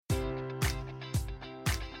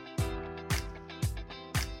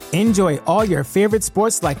Enjoy all your favorite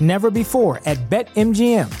sports like never before at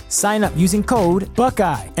BetMGM. Sign up using code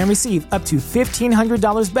Buckeye and receive up to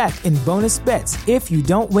 $1,500 back in bonus bets if you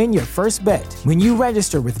don't win your first bet. When you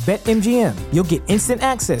register with BetMGM, you'll get instant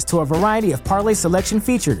access to a variety of parlay selection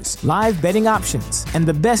features, live betting options, and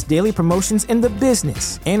the best daily promotions in the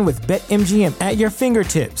business. And with BetMGM at your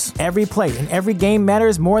fingertips, every play and every game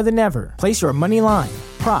matters more than ever. Place your money line,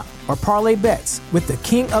 prop, or parlay bets with the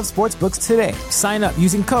king of sportsbooks today. Sign up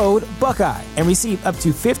using code Buckeye and receive up to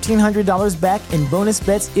 $1,500 back in bonus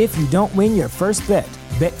bets if you don't win your first bet.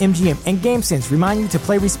 BetMGM and GameSense remind you to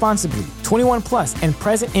play responsibly. 21 plus and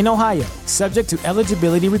present in Ohio, subject to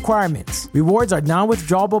eligibility requirements. Rewards are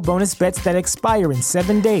non-withdrawable bonus bets that expire in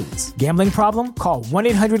 7 days. Gambling problem? Call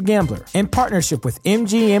 1-800-GAMBLER. In partnership with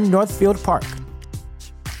MGM Northfield Park.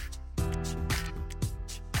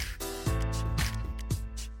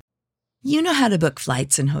 You know how to book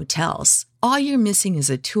flights and hotels. All you're missing is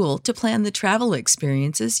a tool to plan the travel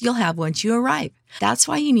experiences you'll have once you arrive. That's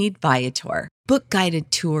why you need Viator. Book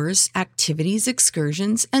guided tours, activities,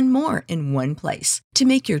 excursions, and more in one place to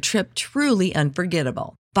make your trip truly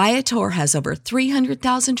unforgettable. Viator has over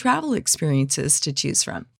 300,000 travel experiences to choose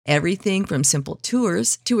from. Everything from simple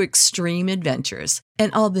tours to extreme adventures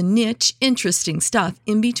and all the niche, interesting stuff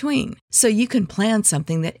in between. So you can plan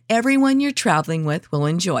something that everyone you're traveling with will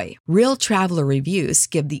enjoy. Real traveler reviews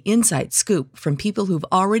give the inside scoop from people who've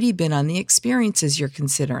already been on the experiences you're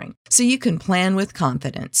considering. So you can plan with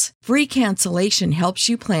confidence. Free cancellation helps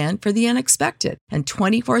you plan for the unexpected. And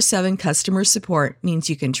 24/7 customer support means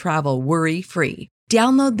you can travel worry-free.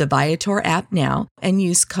 Download the Viator app now and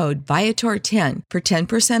use code Viator10 for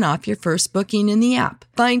 10% off your first booking in the app.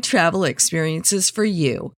 Find travel experiences for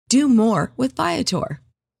you. Do more with Viator.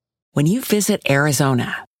 When you visit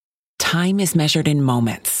Arizona, time is measured in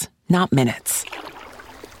moments, not minutes.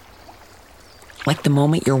 Like the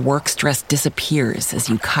moment your work stress disappears as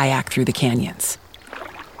you kayak through the canyons.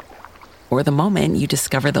 Or the moment you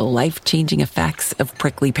discover the life-changing effects of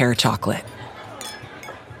prickly pear chocolate.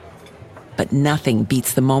 But nothing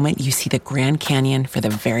beats the moment you see the Grand Canyon for the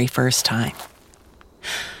very first time.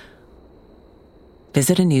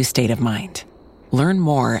 Visit a new state of mind. Learn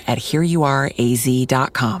more at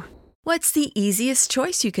hereyouareaz.com. What's the easiest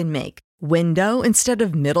choice you can make? Window instead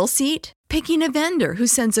of middle seat? Picking a vendor who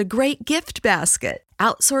sends a great gift basket?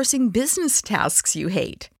 Outsourcing business tasks you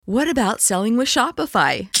hate? What about selling with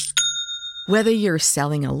Shopify? Whether you're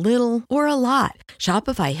selling a little or a lot,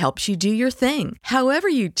 Shopify helps you do your thing, however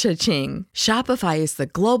you cha-ching. Shopify is the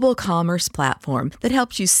global commerce platform that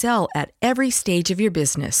helps you sell at every stage of your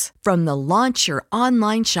business. From the launch your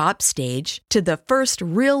online shop stage to the first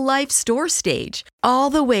real-life store stage, all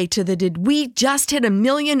the way to the did we just hit 1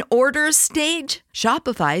 million orders stage.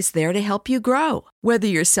 Shopify's there to help you grow. Whether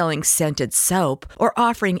you're selling scented soap or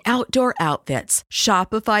offering outdoor outfits,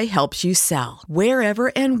 Shopify helps you sell.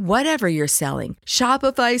 Wherever and whatever you're selling,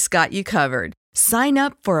 Shopify's got you covered. Sign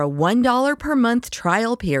up for a $1 per month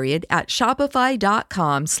trial period at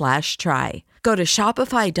shopify.com/try. Go to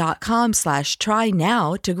shopify.com/try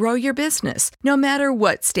now to grow your business, no matter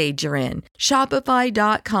what stage you're in.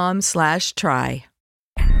 Shopify.com/try.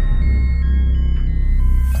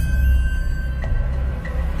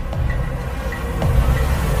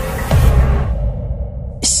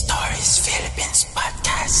 Stories Philippines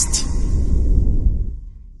Podcast.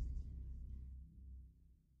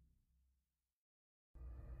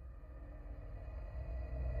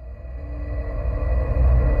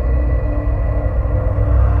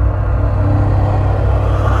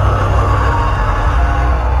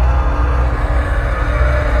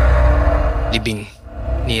 Libing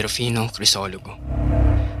ni Rufino Crisologo.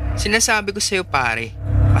 Sinasabi ko sa'yo pare,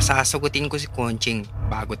 pasasagutin ko si Conching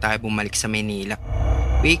bago tayo bumalik sa Maynila.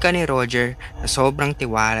 Wika ni Roger na sobrang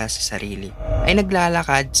tiwala sa sarili ay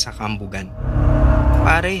naglalakad sa kambugan.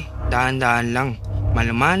 Pare, dahan-dahan lang,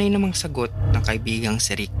 malumanay namang sagot ng kaibigang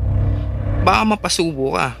si Rick. Baka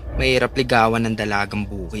mapasubo ka, mahirap ligawan ng dalagang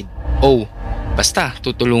bukid. Oh, basta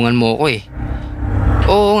tutulungan mo ko eh.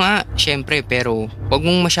 Oo nga, syempre pero wag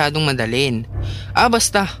mong masyadong madalin.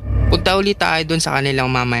 Basta, punta ulit tayo doon sa kanilang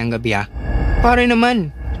mamayang gabi Pare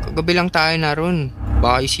naman, kagabi lang tayo naroon.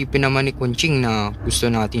 Baka isipin naman ni Kunching na gusto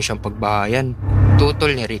natin siyang pagbahayan.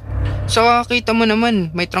 Tutol ni Rick. Saka kita mo naman,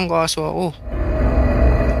 may trangkaso ako.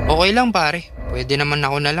 Okay lang pare, pwede naman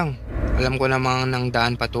ako na lang. Alam ko namang nang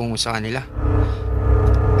daan patungo sa kanila.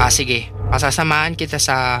 Sige, pasasamahan kita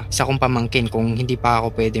sa kong pamangkin kung hindi pa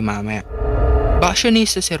ako pwede mamaya.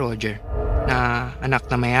 Baksyonista si Roger, na anak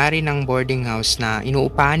na may-ari ng boarding house na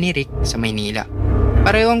inuupahan ni Rick sa Maynila.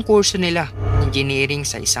 Pareho ang kurso nila, engineering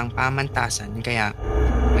sa isang pamantasan, kaya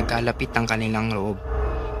nagkalapit ang kanilang loob.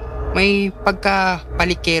 May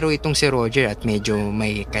pagka-palikero itong si Roger at medyo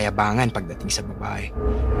may kayabangan pagdating sa babae.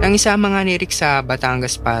 Nang isama nga ni Rick sa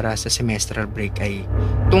Batangas para sa semestral break ay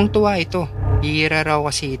tuwang-tuwa ito. Hihira raw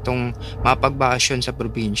kasi itong mapagbakasyon sa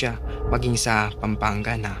probinsya maging sa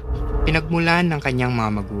Pampanga na pinagmulan ng kanyang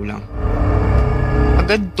mga magulang.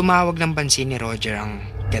 Agad tumawag ng pansin ni Roger ang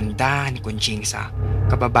ganda ni Conching sa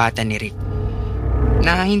kababata ni Rick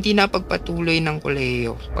na hindi napagpatuloy ng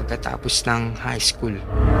kolehiyo pagkatapos ng high school.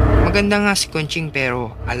 Maganda nga si Conching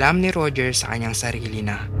pero alam ni Roger sa kanyang sarili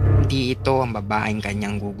na hindi ito ang babaeng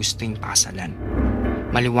kanyang gugustuhin pakasalan.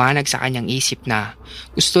 Maliwanag sa kanyang isip na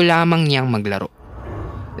gusto lamang niyang maglaro.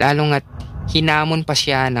 Lalo nga't hinamon pa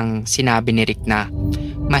siya ng sinabi ni Rick na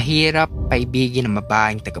mahirap paibigin ang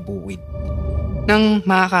babaeng tagabuwid. Nang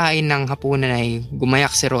makakain ng hapunan ay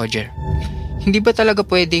gumayak si Roger. Hindi ba talaga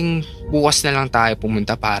pwedeng bukas na lang tayo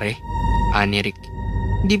pumunta pare? Ani Rick.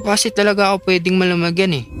 Hindi pa kasi talaga ako pwedeng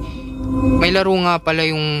malamagyan eh. May laro nga pala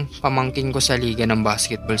yung pamangkin ko sa liga ng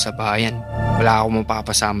basketball sa bayan. Wala akong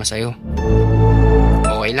mapapasama sa'yo.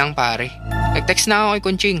 Okay lang pare. Nag-text na ako kay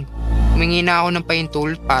Conching. Humingi na ako ng pahintul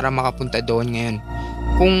para makapunta doon ngayon.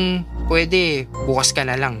 Kung pwede, bukas ka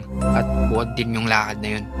na lang. At buwag din yung lakad na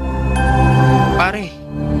yun. Pare,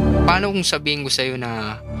 paano kung sabihin ko sa'yo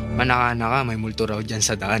na manakana ka, may multo raw dyan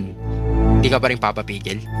sa daan? Hindi ka pa rin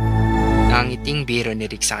papapigil? Nangiting biro ni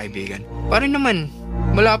Rick sa kaibigan. Pare naman,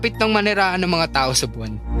 malapit nang maniraan ng mga tao sa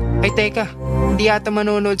buwan. Ay teka, hindi yata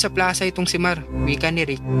manonood sa plaza itong si Mar. Wika ni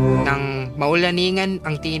Rick nang maulaningan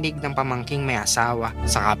ang tinig ng pamangking may asawa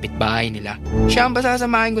sa kapitbahay nila. Siya ang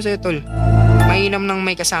pasasamahin ko sa'yo tol. Mainam nang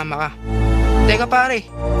may kasama ka. Teka pare,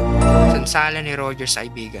 sansala ni Roger sa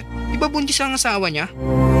kaibigan. Di ba buntis ang asawa niya?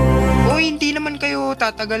 O hindi naman kayo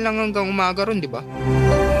tatagal lang hanggang umaga ron, di ba?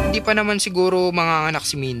 Hindi pa naman siguro mga anak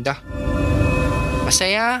si Minda.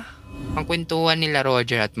 Masaya ang kwentuhan nila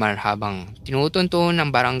Roger at Mar habang tinutuntuhan ng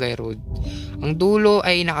barangay road. Ang dulo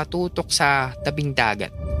ay nakatutok sa tabing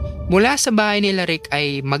dagat. Mula sa bahay nila Rick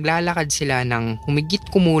ay maglalakad sila ng humigit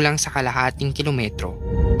kumulang sa kalahating kilometro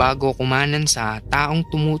bago kumanan sa taong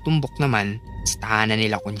tumutumbok naman sa tahanan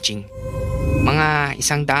nila Conching. Mga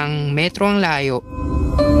 100 metro ang layo.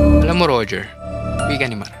 Alam mo Roger, wika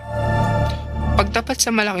ni Mar. Pagtapat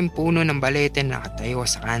sa malaking puno ng balete na nakatayo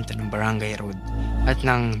sa kanto ng barangay road at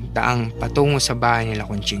ng daang patungo sa bahay nila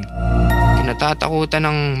Conching. Kinatatakutan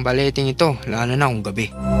ng baleting ito, lalo na kung gabi.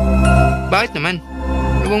 Bakit naman?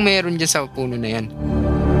 Ano bang meron dyan sa puno na yan?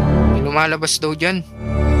 May lumalabas daw dyan.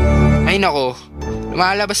 Ay nako,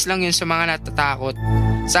 lumalabas lang yun sa mga natatakot.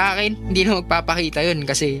 Sa akin, hindi na magpapakita yun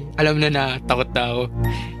kasi alam na takot na ako.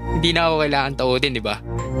 Hindi na ako kailangan takutin, di ba?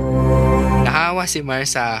 Nahawa si Mar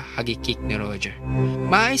sa hagikik ni Roger.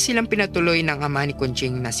 Maayos silang pinatuloy ng ama ni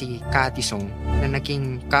Conching na si Katisong na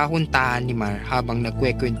naging kahuntahan ni Mar habang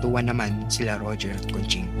nagkwekwentuhan naman sila Roger at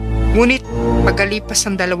Conching. Ngunit pagkalipas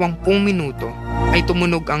ng 20 minuto ay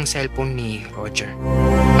tumunog ang cellphone ni Roger.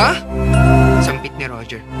 Ha? Sampit ni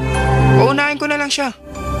Roger. Paunahin ko na lang siya.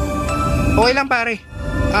 Okay lang pare.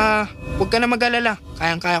 Huwag ka na mag-alala.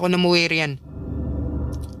 Kayang-kaya ko na muwiri yan.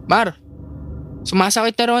 Mar,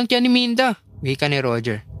 sumasakit na raw ni Minda. Wika ni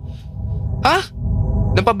Roger. Ha?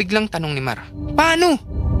 Napabiglang tanong ni Mar. Paano?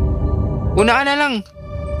 Una ka na lang.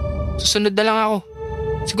 Susunod na lang ako.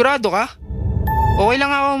 Sigurado ka? Okay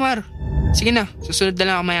lang ako, Mar. Sige na, susunod na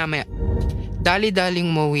lang ako maya-maya. Dali-daling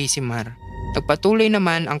umuwi si Mar. Nagpatuloy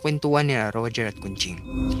naman ang kwentuhan ni Roger at Conching.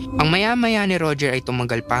 Ang maya-maya ni Roger ay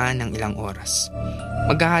tumagal pa ng ilang oras.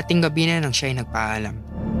 Maghahating gabi na nang siya ay nagpaalam.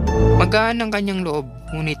 Magaan ang kanyang loob,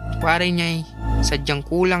 ngunit pare niya ay sadyang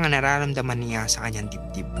kulang ang nararamdaman niya sa kanyang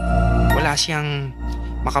dibdib. Wala siyang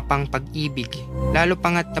makapang pag-ibig, lalo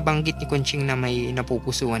pangat nabanggit ni Conching na may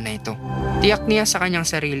napupusuan na ito. Tiyak niya sa kanyang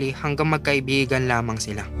sarili hanggang magkaibigan lamang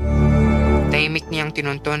sila. Tahimik niyang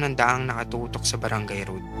tinunton ang daang nakatutok sa barangay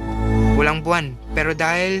road. Walang buwan, pero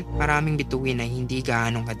dahil maraming bituin ay hindi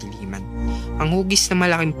gaanong kadiliman. Ang hugis na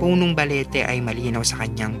malaking punong balete ay malinaw sa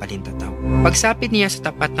kanyang balintataw. Pagsapit niya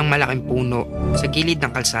sa tapat ng malaking puno sa gilid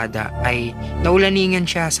ng kalsada ay naulaningan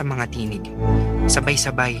siya sa mga tinig.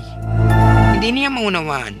 Sabay-sabay. Hindi niya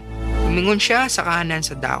maunawaan. Lumingon siya sa kanan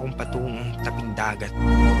sa daong patungong tabing dagat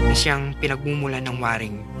na siyang pinagmumulan ng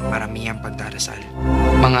waring maramihang pagdarasal.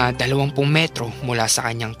 Mga 20 metro mula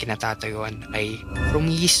sa kanyang kinatatayuan ay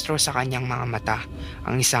rumihistro sa kanyang mga mata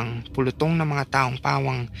ang isang pulutong na mga taong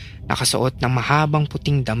pawang nakasuot ng mahabang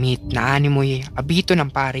puting damit na animoy abito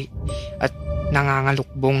ng pari at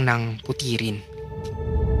nangangalukbong ng putirin.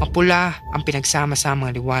 Mapula ang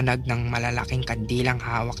pinagsama-samang liwanag ng malalaking kandilang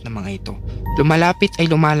hawak ng mga ito. Lumalapit ay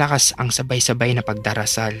lumalakas ang sabay-sabay na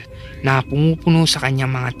pagdarasal na pumupuno sa kanyang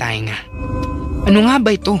mga tainga. Ano nga ba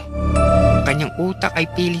ito? kanyang utak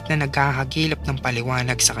ay pilit na nagkakagilap ng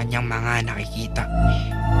paliwanag sa kanyang mga nakikita.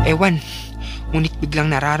 Ewan, ngunit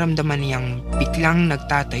biglang nararamdaman niyang biglang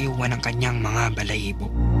nagtatayuan ang kanyang mga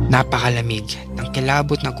balahibo. Napakalamig ng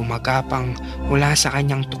kilabot na gumagapang mula sa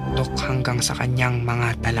kanyang tuktok hanggang sa kanyang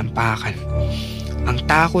mga talampakan. Ang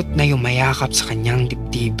takot na yumayakap sa kanyang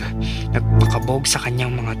dibdib, nagpakabog sa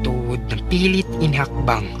kanyang mga tuhod na pilit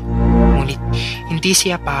inihakbang. Ngunit hindi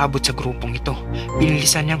siya paabot sa grupong ito.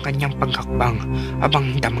 Binilisan niyang kanyang paghakbang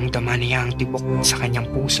abang damang-dama niya ang tibok sa kanyang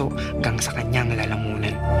puso hanggang sa kanyang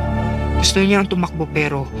lalamunan. Gusto niyang tumakbo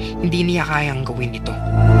pero hindi niya kayang gawin ito.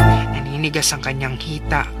 Naninigas ang kanyang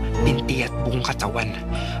hita, binti at buong katawan.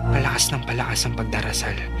 Palakas ng palakas ang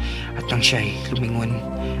pagdarasal. At nang siya'y lumingon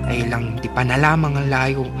ay lang di pa na lamang ang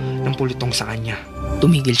layo ng pulutong sa kanya.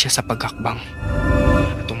 Tumigil siya sa paghakbang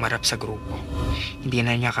at umarap sa grupo. Hindi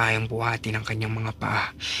na niya kayang buhatin ang kanyang mga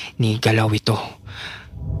paa ni galaw ito.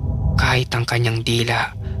 Kahit ang kanyang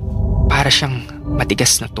dila, para siyang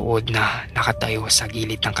matigas na tuod na nakatayo sa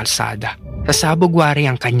gilid ng kalsada. Sasabog-wari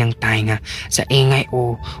ang kanyang tainga sa ingay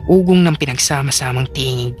o ugong ng pinagsama-samang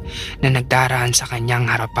tingig na nagdaraan sa kanyang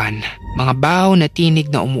harapan. Mga baho na tinig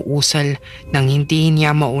na umuusal nang hindi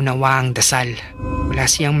niya maunawa ang dasal. Wala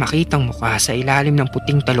siyang makitang muka sa ilalim ng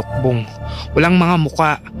puting talukbong. Walang mga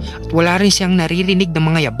muka at wala rin siyang naririnig ng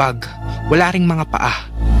mga yabag. Wala ring mga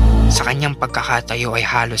paa. Sa kanyang pagkakatayo ay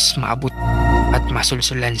halos maabot at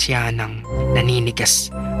masulsulan siya ng naninigas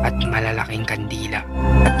at malalaking kandila.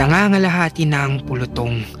 At nangangalahati na ang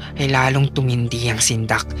pulutong ay lalong tumindi ang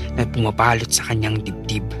sindak na bumabalot sa kanyang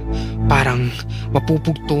dibdib. Parang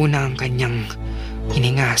mapupugto na ang kanyang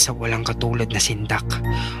hininga sa walang katulad na sindak.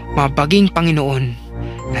 Mabaging Panginoon,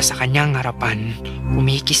 nasa kanyang harapan,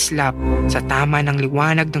 kumikislap sa tama ng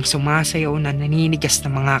liwanag ng sumasayaw na naninigas na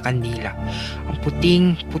mga kandila. Ang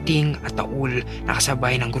puting-puting at taul na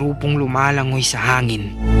kasabay ng grupong lumalangoy sa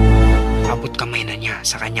hangin. Abot kamay na niya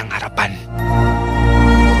sa kanyang harapan.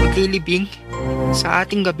 Maglilibing sa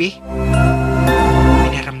ating gabi.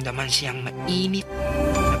 May naramdaman siyang mainit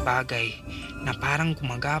na bagay na parang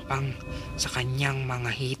gumagapang sa kanyang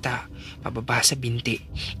mga hita pababa sa binti.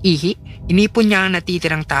 Inipon niya ang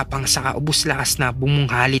natitirang tapang sa kaubos lakas na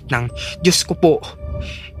bumunghalit ng Diyos ko po.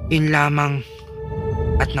 Yun lamang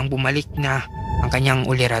at nang bumalik na ang kanyang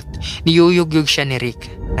ulirat, niyuyugyug siya ni Rick.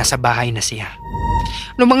 Nasa bahay na siya.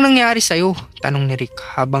 Ano bang nangyari sa'yo? Tanong ni Rick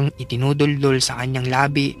habang itinuduldol sa kanyang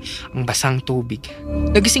labi ang basang tubig.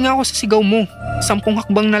 Nagising ako sa sigaw mo. 10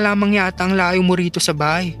 hakbang na lamang yata ang layo mo rito sa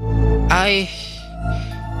bahay. Ay,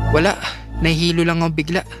 wala. Nahihilo lang ako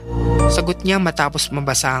bigla. Sagot niya matapos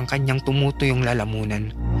mabasa ang kanyang tumutuyong lalamunan.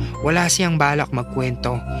 Wala siyang balak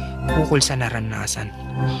magkwento ukol sa naranasan.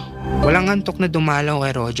 Walang antok na dumalaw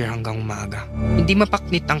kay Roger hanggang umaga. Hindi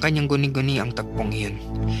mapaknit ang kanyang guni-guni ang tagpong iyon.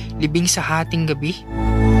 Libing sa hating gabi?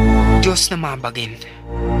 Diyos na mabagin.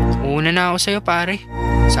 Una na ako sa'yo pare,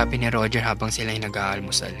 sabi ni Roger habang sila'y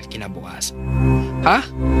nag-aalmusal kinabukasan. Ha?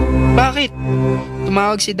 Bakit?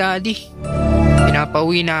 Tumawag si Daddy.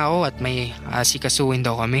 Pinapauwi na ako at may asikasuhin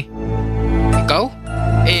daw kami. Ikaw?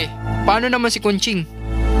 Paano naman si Kunching?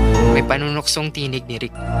 May panunuksong tinig ni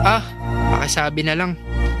Rick. Pakisabi na lang.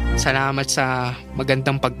 Salamat sa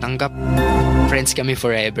magandang pagtanggap. Friends kami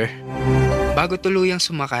forever. Bago tuluyang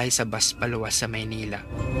sumakay sa bus paluwas sa Maynila,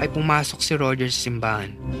 ay pumasok si Roger sa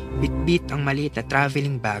simbahan. Bit-bit ang maliit na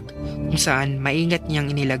traveling bag kung saan maingat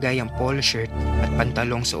niyang inilagay ang polo shirt at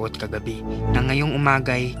pantalong suot kagabi na ngayong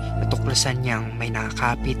umagay natuklasan niyang may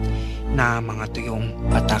nakakapit na mga tuyong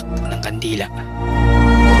patak ng kandila.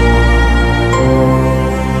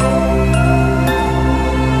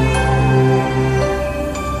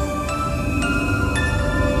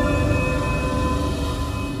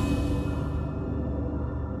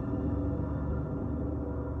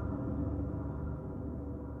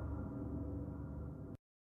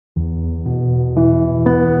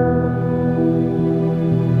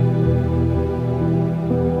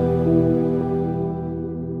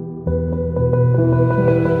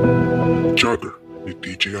 Jogger ni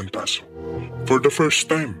TJ Antaso. For the first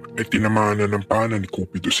time ay tinamaan na ng pana ni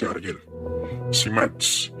Cupido si Ariel. Si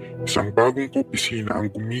Mads, isang bagong opisina ang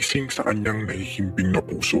gumising sa kanyang nahihimbing na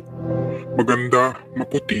puso. Maganda,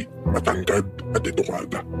 maputi, matangkad at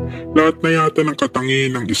edukada. Lahat na yata ng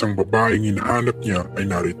katangian ng isang babaeng hinahanap niya ay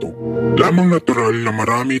narito. Lamang natural na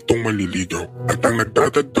marami itong maliligaw at ang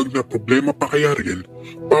nagdadagdag na problema pa kay Ariel,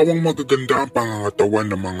 pawang magaganda ang pangangatawan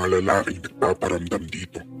ng mga lalaking nagpaparamdam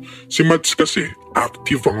dito. Si Mads kasi,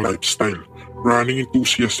 active ang lifestyle. Running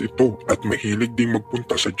enthusiast ito at mahilig ding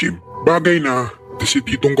magpunta sa gym. Bagay na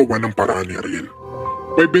desididong gawa ng paraan ni Ariel.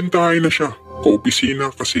 May bentahay na siya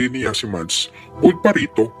Kaopisina kasi niya si Mads. Bukod pa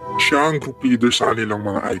rito, siya ang group leader sa kanilang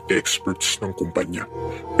mga IT experts ng kumpanya.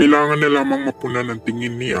 Kailangan na lamang mapunan ng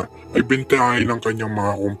tingin niya ay bentahin ang kanyang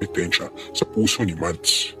mga kompetensya sa puso ni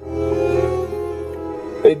Mads.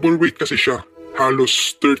 Overweight kasi siya.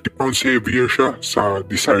 Halos 30 pounds heavier siya sa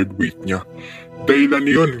desired weight niya. Dahilan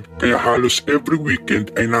yun, kaya halos every weekend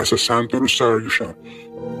ay nasa Santo Rosario siya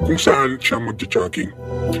kung saan siya magja-jogging.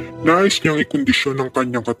 Nais niyang ikondisyon ng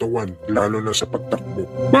kanyang katawan, lalo na sa pagtakbo.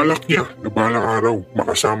 Balak niya na balang araw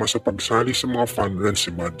makasama sa pagsali sa mga fun runs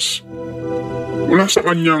si Mads. Mula sa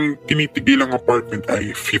kanyang tinitigilang apartment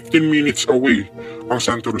ay 15 minutes away ang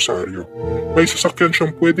Santo Rosario. May sasakyan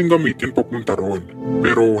siyang pwedeng gamitin papunta roon.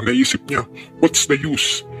 Pero naisip niya, what's the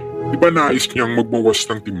use? Diba nais niyang magbawas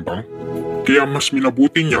ng timbang? Kaya mas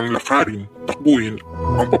minabuti niyang lakarin, takbuhin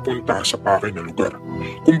ang papunta sa pakay na lugar.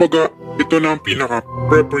 Kumbaga, ito na ang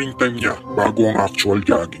pinaka-preparing time niya bago ang actual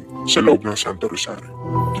jogging sa loob ng Santo Rosario.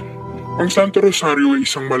 Ang Santo Rosario ay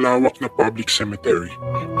isang malawak na public cemetery.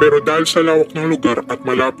 Pero dahil sa lawak ng lugar at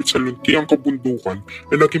malapit sa luntiang kabundukan,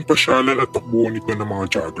 ay naging pasyalan at takbuhan ito ng mga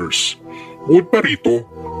joggers. Bukod pa rito,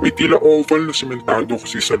 may tila oval na sementado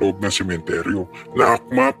kasi sa loob ng sementeryo na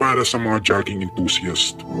akma para sa mga jogging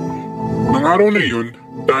enthusiast. Nang araw na iyon,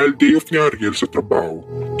 dahil day off ni Ariel sa trabaho,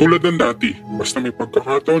 tulad ng dati, basta may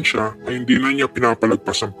pagkakataon siya ay hindi na niya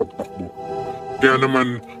pinapalagpas ang pagtakbo. Kaya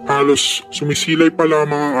naman halos sumisilay pa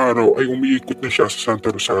lamang ang araw ay umiikot na siya sa Santa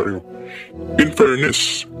Rosario. In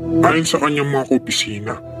fairness, ayon sa kanyang mga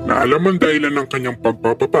kaopisina, na alam ang dahilan ng kanyang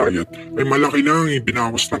pagpapapayat ay malaki na ang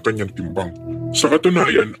ibinawas ng kanyang timbang. Sa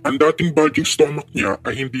katunayan, ang dating bulging stomach niya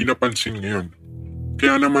ay hindi napansin ngayon.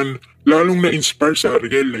 Kaya naman, lalong na-inspire sa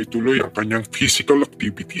Ariel na ituloy ang kanyang physical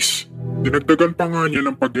activities. Dinagdagan pa nga niya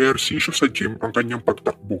ng pag-ehersisyo sa gym ang kanyang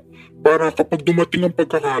pagtakbo para kapag dumating ang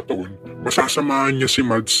pagkakataon, masasamahan niya si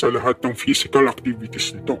Mads sa lahat ng physical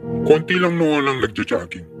activities nito. Konti lang noon ang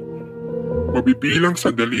nagja-jogging. Mabibilang sa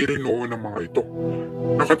daliri noon ang mga ito.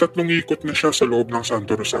 Nakatatlong ikot na siya sa loob ng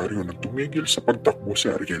Santo Rosario nang tumigil sa pagtakbo si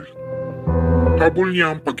Ariel. Habol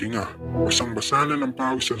niya ang paghinga, basang-basa na ng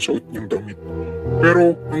pawis ang suot niyang damit.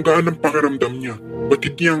 Pero ang gaan ng pakiramdam niya,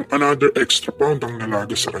 batid niyang another extra pound ang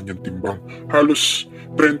nalaga sa kanyang timbang. Halos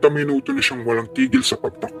 30 minuto na siyang walang tigil sa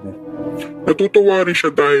pagtakbo. Natutuwa rin siya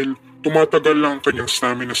dahil tumatagal lang ang kanyang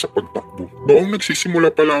stamina sa pagtakbo. Noong nagsisimula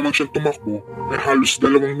pa lamang siyang tumakbo, ay halos 2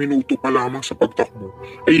 minuto pa lamang sa pagtakbo,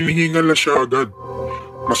 ay inihingal na siya agad.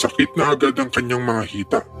 Masakit na agad ang kanyang mga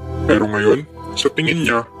hita. Pero ngayon, sa tingin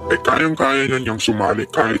niya, ay kayang-kaya na niyang sumali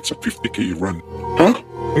kahit sa 50k run. Ha?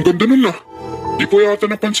 Ang ganda nun ah! Di ko yata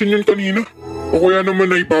napansin yun kanina. O kaya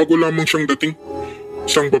naman ay bago lamang siyang dating.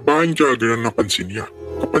 Isang babaeng jogger ang napansin niya.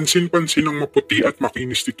 Kapansin-pansin ang maputi at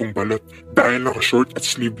makinis nitong balat dahil naka-short at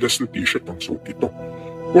sleeveless na t-shirt ang suot nito.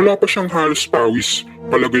 Wala pa siyang halos pawis.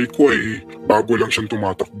 Palagay ko ay bago lang siyang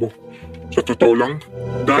tumatakbo. Sa totoo lang,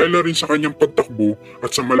 dahil na rin sa kanyang pagtakbo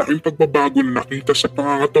at sa malaking pagbabago na nakita sa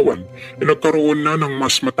pangangatawan, ay nagkaroon na ng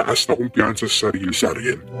mas mataas na kumpiyansa sa sarili si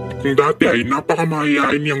Ariel. Kung dati ay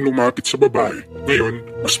napakamahiyain niyang lumapit sa babae,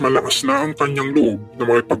 ngayon mas malakas na ang kanyang loob na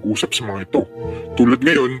makipag-usap sa mga ito. Tulad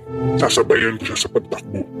ngayon, sasabayan ko siya sa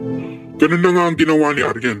pagtakbo. Ganun na nga ang ginawa ni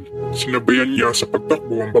Ariel. Sinabayan niya sa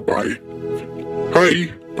pagtakbo ang babae. Hi,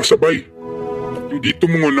 pasabay. Hindi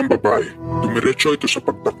tumungon ng babae. Dumiretso ito sa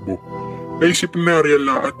pagtakbo. Naisip ni Ariel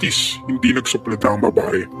na at least hindi nagsuplada ang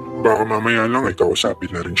babae. Baka mamaya lang ay kausapin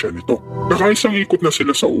na rin siya nito. Nakaisang ikot na sila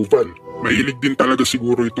sa oval. Mahilig din talaga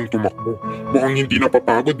siguro itong tumakbo. Mukhang hindi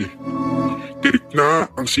napapagod eh. Tirik na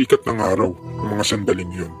ang sikat ng araw ng mga sandaling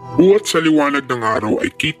yun. Buhat sa liwanag ng araw ay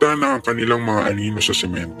kita na ang kanilang mga anino sa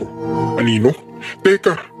semento. Anino?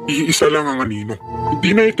 Teka, iisa lang ang anino.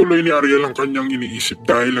 Hindi na ituloy ni Ariel ang kanyang iniisip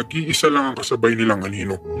dahil nag-iisa lang ang kasabay nilang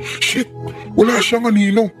anino. Shit! Wala siyang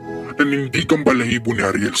anino! Nanindig ang balahibo ni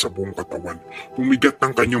Ariel sa buong katawan. Pumigat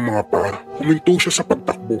ang kanyang mga paa. Huminto siya sa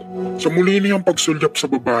pagtakbo. Sa muli niyang pagsulyap sa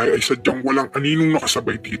babae ay sadyang walang aninong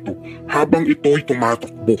nakasabay dito habang ito'y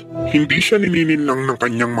tumatakbo. Hindi siya ninininlang ng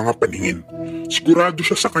kanyang mga paningin. Sigurado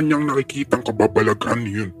siya sa kanyang nakikitang kababalaghan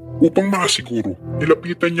niyon. Upang makasiguro,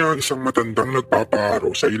 nilapitan niya ang isang matandang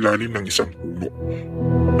nagpapaaraw sa ilalim ng isang puno.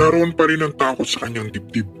 Naroon pa rin ang takot sa kanyang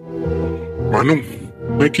dibdib. Manong,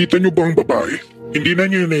 nakikita niyo ba ang babae? Hindi na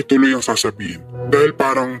niya naituloy ang sasabihin dahil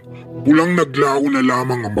parang bulang naglao na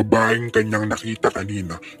lamang ang babaeng kanyang nakita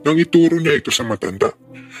kanina nang ituro niya ito sa matanda.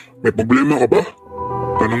 May problema ka ba?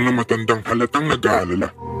 Tanong na matandang halatang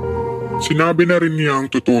nag-aalala. Sinabi na rin niya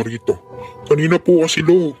ang totoo rito. Kanina po kasi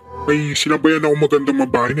may sinabayan ako magandang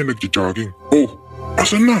babae na nagja-jogging. Oh,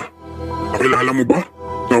 asan na? Nakilala mo ba?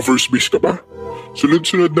 Na first base ka ba?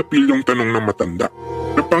 Sunod-sunod na pilyong tanong ng matanda.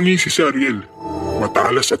 Napangisi si Ariel.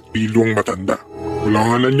 Matalas at pilong matanda. Wala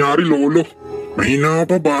nga nangyari, lolo. Mahina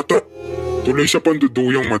pa bata. Tuloy sa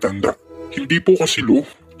panduduyang matanda. Hindi po kasi lo.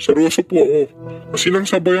 Seryoso po ako. Kasi nang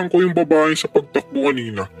sabayan ko yung babae sa pagtakbo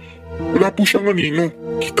kanina. Wala po siyang anino.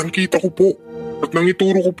 Kitang-kita ko po. At nang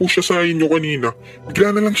ituro ko po siya sa inyo kanina,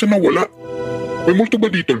 bigla na lang siya nawala. May multo ba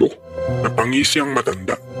dito, lo? Napangisi ang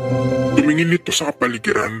matanda. Tumingin nito sa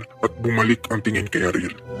kapaligiran at bumalik ang tingin kay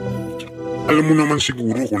Ariel. Alam mo naman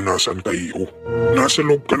siguro kung nasaan ka, iyo. Nasa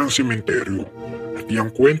loob ka ng sementeryo. At iyang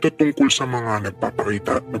kwento tungkol sa mga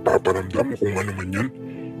nagpapakita at napaparamdam mo kung ano man yan.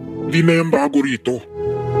 Hindi na yan bago rito.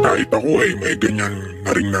 Kahit ako ay may ganyan na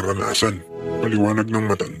ring naranasan. Paliwanag ng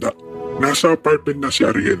matanda. Nasa apartment na si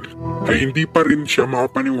Ariel ay hindi pa rin siya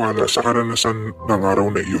makapaniwala sa karanasan ng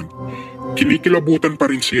araw na iyon. Kinikilabutan pa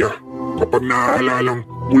rin siya kapag naaalalang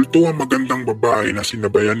multo ang magandang babae na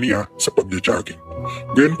sinabayan niya sa pagja-jogging.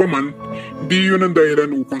 Gayunpaman, hindi yun ang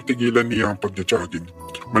dahilan upang tigilan niya ang pagja-jogging.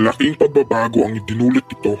 Malaking pagbabago ang idinulot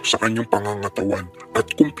ito sa kanyang pangangatawan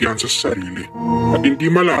at kumpiyansa sa sarili. At hindi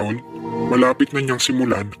malaon, malapit na niyang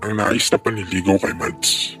simulan ang nais na panliligaw kay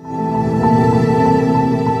Mads.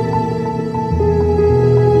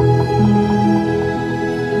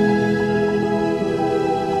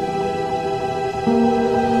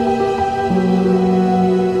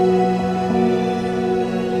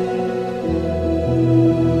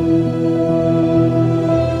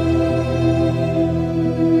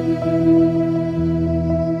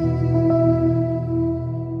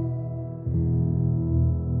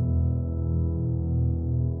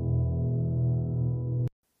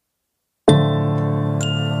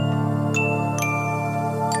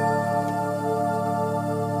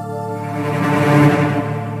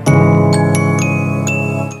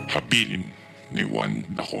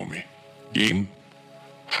 Game,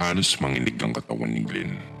 halos manginig ang katawan ni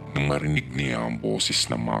Glenn nang marinig niya ang boses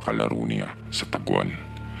ng mga kalaro niya sa tagwan.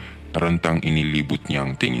 Tarantang inilibot niya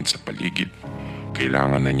ang tingin sa paligid.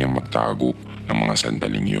 Kailangan na niyang magtago ng mga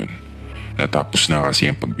sandaling yun. Natapos na kasi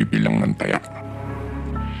ang pagbibilang ng tayak.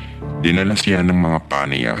 Dinala siya ng mga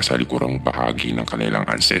paneya sa likurang bahagi ng kanilang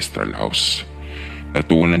ancestral house.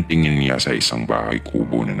 Natuon ang tingin niya sa isang bahay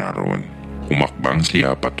kubo na naroon. Umakbang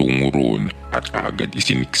siya patungo roon at kaagad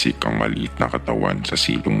isiniksik ang maliit na katawan sa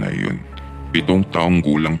silong na iyon. 7 taong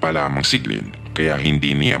gulang pa lamang si Glenn kaya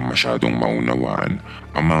hindi niya masyadong maunawaan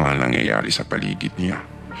ang mga nangyayari sa paligid niya.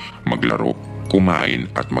 Maglaro,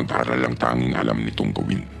 kumain at mag-aral ang tanging alam nitong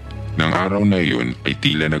gawin. Nang araw na iyon ay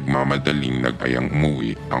tila nagmamadaling nag-ayang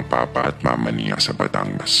umuwi ang papa at mama niya sa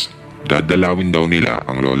Batangas. Dadalawin daw nila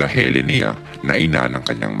ang lola Helen niya na ina ng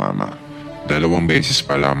kanyang mama. 2 beses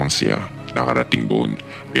pa lamang siya nakarating doon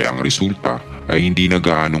kaya ang resulta ay hindi na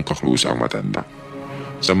gaanong kaklose ang matanda.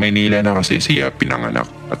 Sa Maynila na kasi siya pinanganak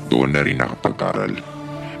at doon na rin nakapag-aral.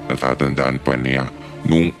 Natatandaan pa niya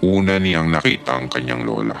noong una niyang nakita ang kanyang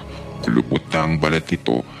lola. Kulubot na ang balat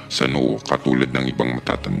nito sa noo katulad ng ibang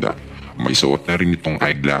matatanda. May suot na rin itong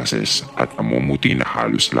eyeglasses at namumuti na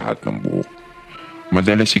halos lahat ng buhok.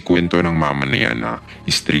 Madalas ikwento ng mama niya na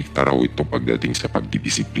istrikta raw ito pagdating sa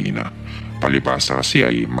pagdidisiplina. Palibasa kasi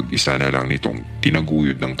ay mag-isa na lang nitong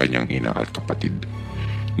tinaguyod ng kanyang ina at kapatid.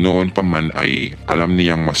 Noon pa man ay alam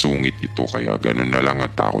niyang masungit ito kaya ganun na lang ang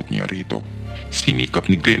takot niya rito. Sinikap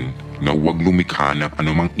ni Glenn na huwag lumikha ng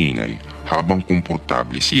anumang ingay habang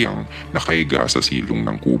komportable siyang nakahiga sa silong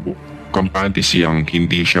ng kubo. Kampante siyang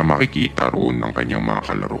hindi siya makikita roon ng kanyang mga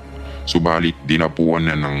kalaro. Subalit dinapuan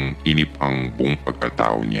na ng inip ang buong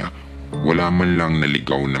pagkatao niya. Wala man lang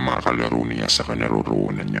naligaw na mga kalaro niya sa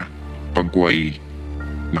kanaroroonan niya. Pagkuway,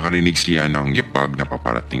 nakarinig siya ng yapag na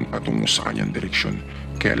paparating patungo sa kanyang direksyon.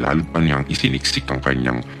 Kaya lalo pa niyang isiniksik ang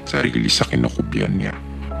kanyang sarili sa kinakubyan niya.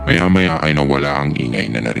 Maya-maya ay nawala ang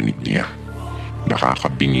ingay na narinig niya.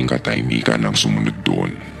 Nakakabinging katahimikan ang sumunod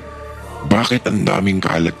doon. Bakit ang daming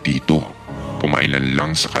kalat dito? Pumailan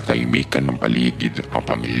lang sa katahimikan ng paligid ang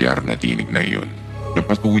pamilyar na tinig na iyon.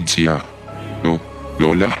 Napatuwid siya.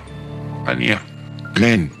 Lola? Aniya?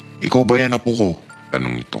 Glenn, ikaw ba yan apo ko?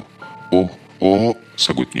 Tanong ito. Oo,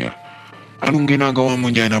 sagot niya. Anong ginagawa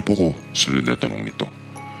mo dyan apo ko? Sunod na tanong nito.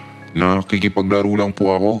 Nakikipaglaro lang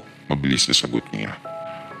po ako, mabilis na sagot niya.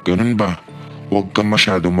 Ganun ba? Huwag kang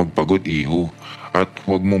masyadong magpagod iho at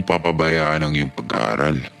huwag mong papabayaan ang iyong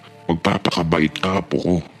pag-aaral. Magpapakabait ka apo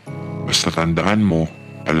ko. Basta tandaan mo,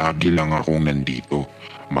 palagi lang akong nandito.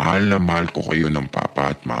 Mahal na mahal ko kayo ng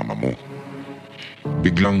papa at mama mo.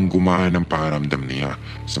 Biglang gumaan ang pakiramdam niya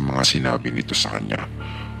sa mga sinabi nito sa kanya.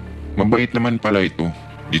 Mabait naman pala ito,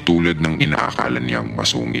 di tulad ng inaakala niyang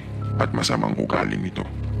masungit at masamang ugali nito.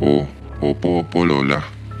 Opo lola,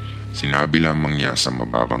 sinabi lamang niya sa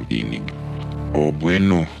mababang tinig. O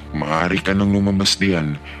bueno, maaari ka nang lumabas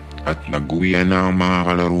diyan at nag-uwian na ang mga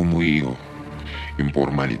kalaro mo iyo.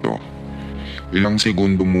 Imporma nito. Ilang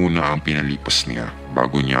segundo muna ang pinalipas niya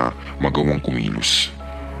bago niya magawang kumilos.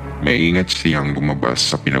 Maingat siyang lumabas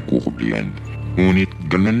sa pinagkukublian. Ngunit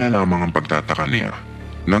ganun na lamang ang pagtataka niya.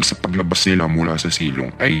 Nang sa paglabas nila mula sa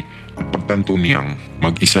silong ay pagtanto niyang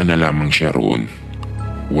mag-isa na lamang siya roon.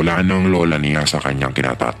 Wala nang lola niya sa kanyang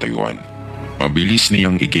kinatatayuan. Mabilis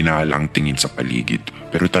niyang ikinalang tingin sa paligid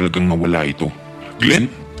pero talagang nawala ito. Glenn?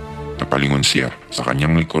 Napalingon siya sa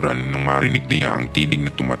kanyang likuran nang marinig niya ang tinig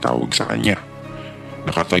na tumatawag sa kanya.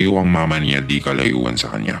 Nakatayo ang mama niya di kalayuan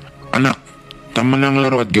sa kanya. Anak, tama lang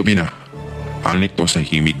laro at gabi na. Anit to sa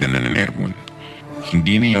himig na nananermon.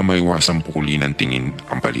 Hindi niya maiwasang pukulin ng tingin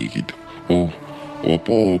ang paligid.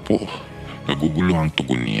 Opo. Nagugulo ang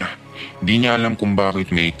tugon niya. Di niya alam kung bakit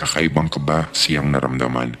may kakaibang kaba siyang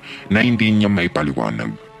naramdaman na hindi niya maipaliwanag.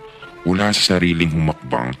 Wala sa sariling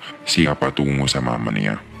humakbang siya patungo sa mama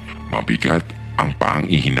niya. Mabigat ang paang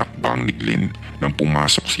ihinakbang ni Glenn nang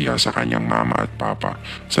pumasok siya sa kanyang mama at papa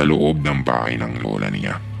sa loob ng bahay ng lola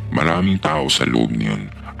niya. Maraming tao sa loob niyon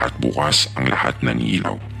at bukas ang lahat ng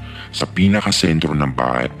ilaw. Sa pinakasentro ng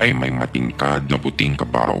bahay ay may matingkad na puting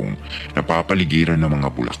kabaong na papaligiran ng mga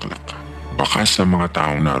bulaklak. Bakas sa mga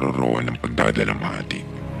taong naroroon ng pagdadalamhati.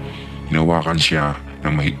 Hinawakan siya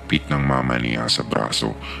ng mahigpit ng mama niya sa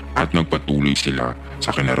braso at nagpatuloy sila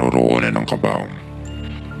sa kinaroroonan ng kabaong.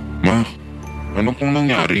 Ma, ano pong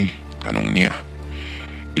nangyari? Tanong niya.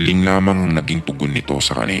 Iling lamang ang naging tugon nito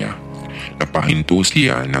sa kaniya. Napahinto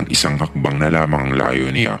siya ng isang hakbang na lamang ang layo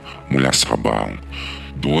niya mula sa kabaong.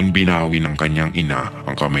 Doon binawi ng kanyang ina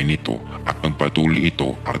ang kamay nito at nagpatuloy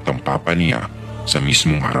ito at ang papa niya sa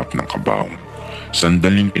mismong harap ng kabaong.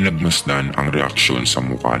 Sandaling pinagmasdan ang reaksyon sa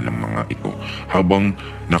mukha ng mga ito habang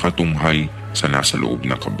nakatunghay sa nasa loob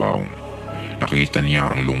ng kabaong. Nakita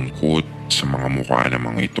niya ang lungkot sa mga mukha ng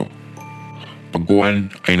mga ito.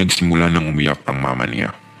 Pagkuhan ay nagsimula ng umiyak ang mama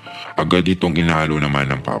niya. Agad itong inalo naman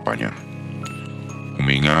ng papa niya.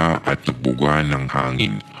 Huminga at nagbuga ng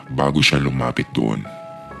hangin bago siya lumapit doon.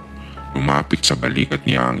 Lumapit sa balikat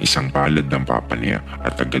niya ang isang palad ng papa niya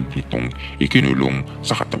at agad nitong ikinulong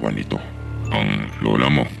sa katawan nito. Ang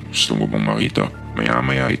lola mo, gusto mo bang makita?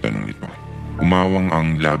 Maya-maya itanong nito. Umawang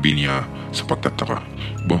ang labi niya sa pagtataka.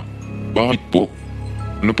 Bakit po?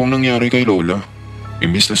 Ano pong nangyari kay lola?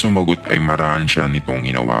 Imbis na sumagot ay marahan siya nitong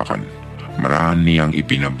hinawakan. Marahan niyang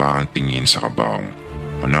ipinaba ang tingin sa kabaong.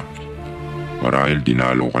 Anak, marahil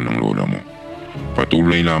dinalo ka ng lola mo.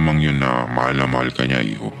 Patuloy lamang yun na mahal ka niya,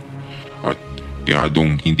 iho. At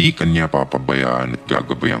tiradong hindi kanya papabayaan at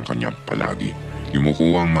gagabayan kanya palagi.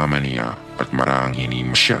 Yumuko ang mama niya at marahang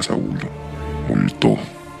hinimas siya sa ulo. Multo,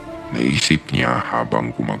 naisip niya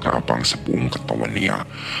habang gumagapang sa buong katawan niya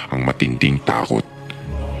ang matinding takot.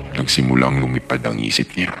 Nagsimulang lumipad ang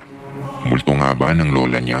isip niya. Multo nga ba ng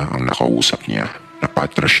lola niya ang nakausap niya?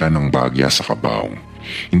 Napatras siya ng bagya sa kabaong.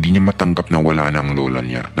 Hindi niya matanggap na wala na ang lola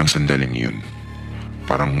niya ng sandaling yun.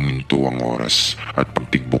 Parang huminto ang oras at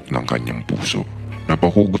pagtigbok ng kanyang puso.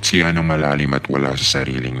 Napahugot siya ng malalim at wala sa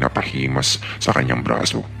sariling napahimas sa kanyang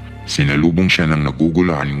braso. Sinalubong siya ng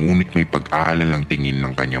naguguluhan ngunit may pag-aalalang tingin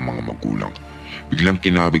ng kanyang mga magulang. Biglang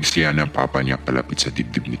kinabig siya ng papa niya palapit sa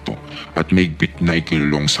dibdib nito at mahigpit na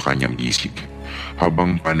ikinulong sa kanyang isig.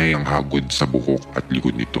 Habang panay ang hagod sa buhok at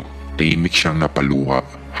likod nito, tahimik siyang napaluha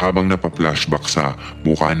habang napaflashback sa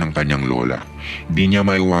mukha ng kanyang lola. Di niya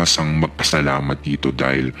maiwasang magpasalamat dito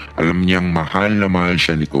dahil alam niyang mahal na mahal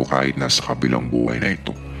siya nito kahit nasa kabilang buhay na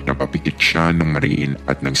ito. Napapikit siya ng mariin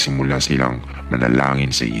at nagsimula silang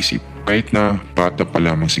manalangin sa isip. Kahit na bata pa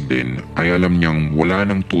lamang si Glenn ay alam niyang wala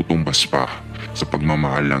nang tutumbas pa sa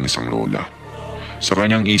pagmamahal ng isang lola. Sa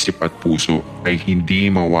kanyang isip at puso ay hindi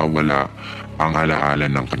mawawala ang alaala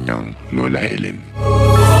ng kanyang lola Helen.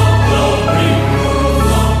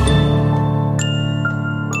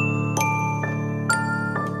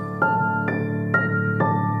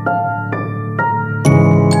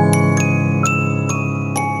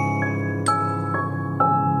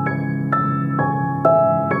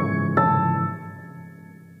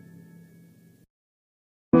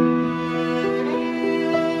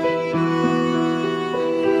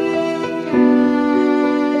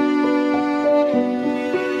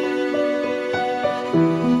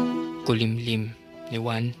 Kulimlim ni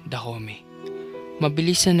Juan Dahome.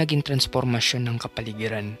 Mabilis na naging transformasyon ng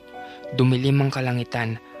kapaligiran. Dumilim ang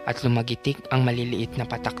kalangitan at lumagitik ang maliliit na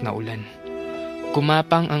patak na ulan.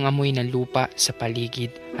 Kumapang ang amoy ng lupa sa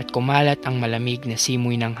paligid at kumalat ang malamig na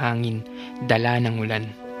simoy ng hangin, dala ng ulan.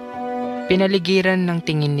 Pinaligiran ng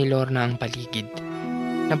tingin ni Lorna ang paligid.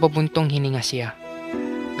 Napabuntong hininga siya.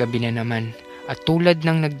 Gabi na naman at tulad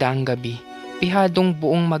ng nagdaang gabi, pihadong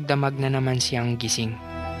buong magdamag na naman siyang gising.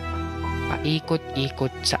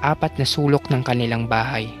 Paikot-ikot sa 4 na sulok ng kanilang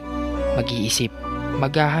bahay. Mag-iisip,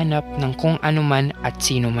 maghahanap ng kung ano man at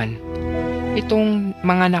sino man. Itong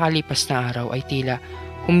mga nakalipas na araw ay tila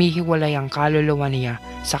humihiwalay ang kaluluwa niya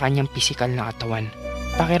sa kanyang pisikal na katawan.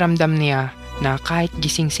 Pakiramdam niya na kahit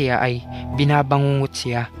gising siya ay binabangungot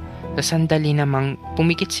siya. Sa sandali namang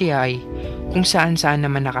pumikit siya ay kung saan-saan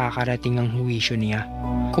naman nakakarating ang huwisyo niya.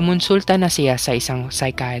 Kumonsulta na siya sa isang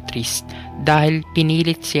psychiatrist dahil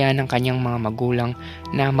pinilit siya ng kanyang mga magulang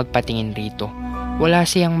na magpatingin rito. Wala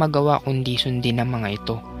siyang magawa kundi sundin ang mga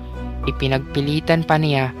ito. Ipinagpilitan pa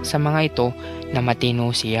niya sa mga ito na matino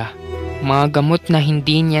siya. Mga gamot na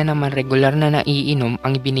hindi niya naman regular na naiinom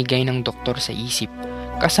ang ibinigay ng doktor sa isip.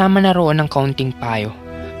 Kasama na roon ng kaunting payo.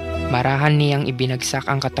 Marahan niyang ibinagsak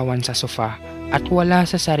ang katawan sa sofa at wala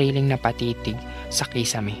sa sariling napatitig sa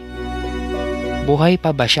kisame. Buhay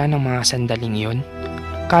pa ba siya ng mga sandaling iyon?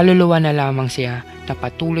 Kaluluwa na lamang siya na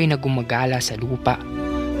patuloy na gumagala sa lupa.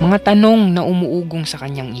 Mga tanong na umuugong sa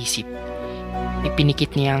kanyang isip.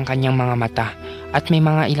 Ipinikit niya ang kanyang mga mata at may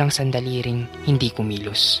mga ilang sandali ring hindi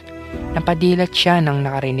kumilos. Napadilat siya nang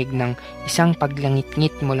nakarinig ng isang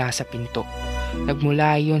paglangit-ngit mula sa pinto.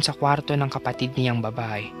 Nagmula iyon sa kwarto ng kapatid niyang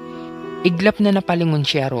babae. Iglap na napalingon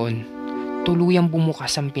siya roon. Tuluyang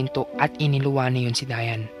bumukas ang pinto at iniluwa na yun si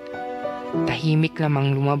Dayan. Tahimik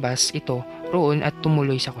lamang lumabas ito roon at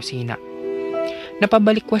tumuloy sa kusina.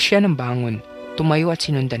 Napabalikwas siya ng bangon, tumayo at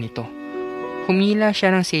sinundan ito. Humila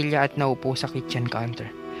siya ng silya at naupo sa kitchen counter.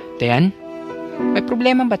 Dayan, may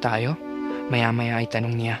problema ba tayo? Maya-maya ay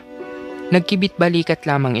tanong niya. Nagkibit balikat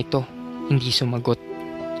lamang ito, hindi sumagot.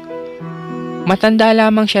 Matanda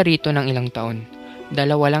lamang siya rito ng ilang taon. 2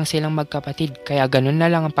 lang silang magkapatid kaya ganun na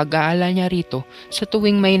lang ang pag-aala niya rito sa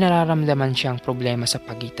tuwing may nararamdaman siyang problema sa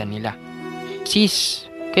pagitan nila. Sis,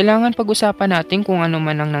 kailangan pag-usapan natin kung ano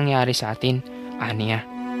man ang nangyari sa atin, aniya.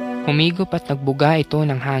 Humigop at nagbuga ito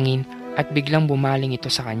ng hangin at biglang bumaling ito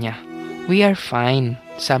sa kanya. We are fine,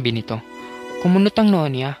 sabi nito. Kumunot ang noo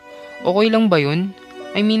niya. Okay lang ba yun?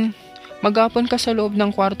 I mean, maghapon ka sa loob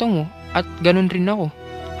ng kwarto mo at ganun rin ako.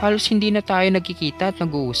 Halos hindi na tayo nagkikita at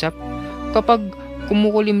nag-uusap. Kapag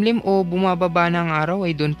kumukulimlim o bumababa na ang araw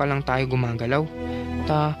ay doon pa lang tayo gumagalaw.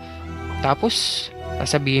 Tapos,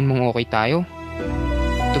 sasabihin mong okay tayo.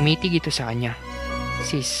 Tumitig ito sa kanya.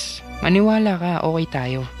 Sis, maniwala ka, okay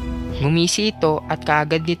tayo. Ngumisi ito at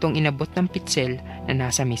kaagad nitong inabot ng pitsel na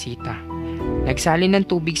nasa mesita. Nagsalin ng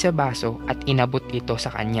tubig sa baso at inabot ito sa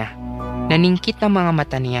kanya. Naningkit ang mga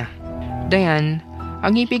mata niya. Dayan,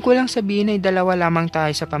 ang ibig ko lang sabihin ay 2 lamang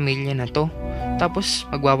tayo sa pamilya na to. Tapos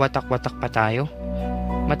magwawatak-watak pa tayo.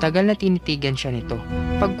 Matagal na tinitigan siya nito.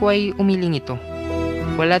 Pagkway umiling ito.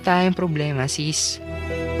 Wala tayong problema, sis.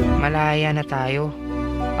 Malaya na tayo.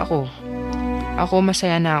 Ako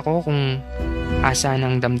masaya na ako kung asa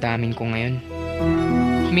ng damdamin ko ngayon.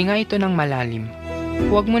 Huminga ito ng malalim.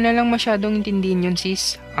 Huwag mo na lang masyadong intindihin yun,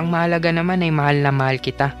 sis. Ang mahalaga naman ay mahal na mahal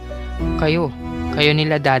kita. Kayo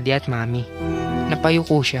nila daddy at mami.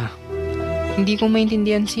 Napayuko siya. Hindi ko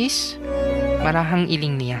maintindihan, sis. Marahang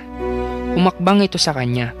iling niya. Humakbang ito sa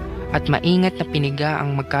kanya at maingat na piniga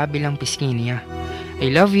ang magkabilang pisngi niya. I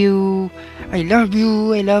love you, I love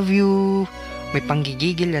you, I love you. May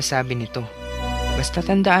panggigigil na sabi nito. Basta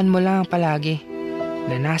tandaan mo lang palagi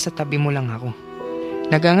na nasa tabi mo lang ako.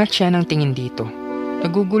 Nagangat siya ng tingin dito.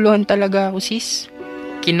 Naguguluhan talaga ako, sis.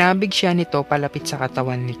 Kinabig siya nito palapit sa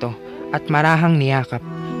katawan nito at marahang niyakap.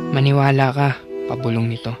 Maniwala ka, pabulong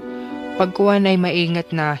nito. Pagkuhan ay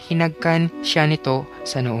maingat na hinagkan siya nito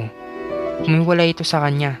sa noo. Humiwalay ito sa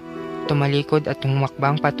kanya. Tumalikod at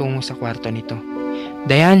humakbang patungo sa kwarto nito.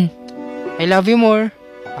 Dayan, I love you more,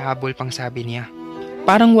 pahabol pang sabi niya.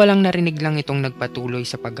 Parang walang narinig lang itong nagpatuloy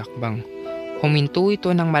sa paghakbang. Huminto ito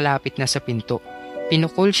ng malapit na sa pinto.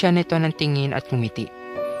 Pinukol siya nito ng tingin at ngumiti.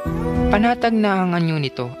 Panatag na ang anyo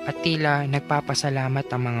nito at tila nagpapasalamat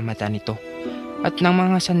ang mga mata nito. At ng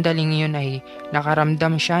mga sandaling iyon ay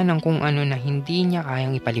nakaramdam siya ng kung ano na hindi niya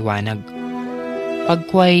kayang ipaliwanag.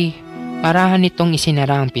 Pagkway, marahan nitong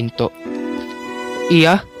isinara ang pinto.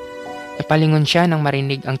 Iya? Napalingon siya nang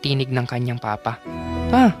marinig ang tinig ng kanyang papa.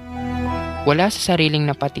 Pa? Wala sa sariling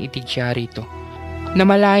napatitig siya rito.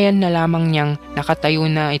 Namalayan na lamang niyang nakatayo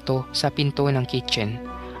na ito sa pinto ng kitchen.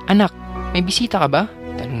 Anak, may bisita ka ba?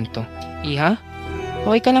 Tanong ito. Iha?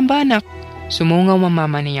 Okay ka lang ba, anak? Sumungaw ang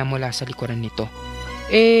mama niya mula sa likuran nito.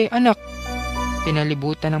 Anak.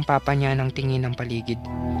 Pinalibutan ng papa niya ng tingin ng paligid.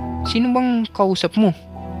 Sino bang kausap mo?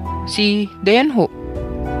 Si Dayan ho.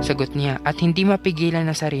 Sagot niya at hindi mapigilan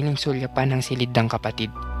na sariling sulyapan ng silid ng kapatid.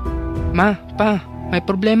 Ma, pa, may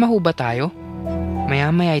problema ho ba tayo?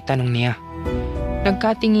 Maya-maya ay tanong niya.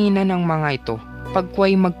 Nagkatinginan ang mga ito.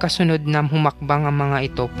 Pagkway magkasunod na humakbang ang mga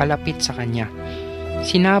ito palapit sa kanya.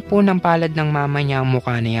 Sinapo ng palad ng mama niya ang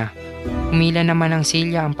mukha niya. Humila naman ng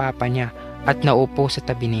silya ang papa niya at naupo sa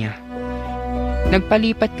tabi niya.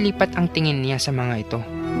 Nagpalipat-lipat ang tingin niya sa mga ito.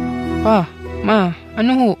 Pa, ma,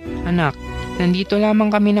 ano ho, anak? Nandito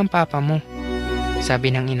lamang kami ng papa mo.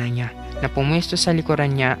 Sabi ng ina niya na pumwesto sa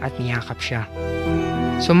likuran niya at niyakap siya.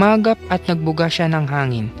 Sumagap at nagbuga siya ng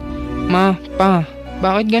hangin. Ma, pa,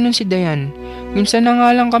 bakit ganun si Dayan? Minsan na nga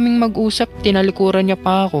lang kaming mag-usap, tinalikuran niya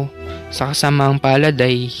pa ako. Sa kasamaang palad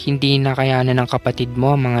ay hindi nakayanan ng kapatid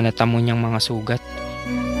mo ang mga natamo niyang mga sugat.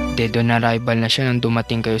 Dead on arrival na siya nang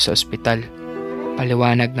dumating kayo sa ospital.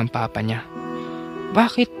 Paliwanag ng papa niya.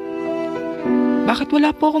 Bakit? Bakit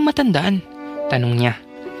wala po akong matandaan? Tanong niya.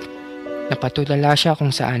 Napatulala siya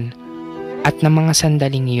kung saan. At ng mga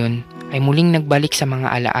sandaling iyon ay muling nagbalik sa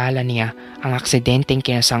mga alaala niya ang aksidenteng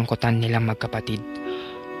kinasangkutan nilang magkapatid.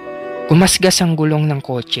 Gumasgas ang gulong ng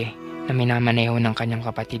kotse na minamaneho ng kanyang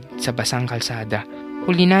kapatid sa basang kalsada.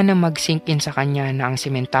 Huli na nang mag-sink in sa kanya na ang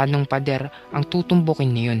sementadong pader ang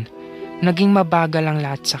tutumbukin niyon. Naging mabagal ang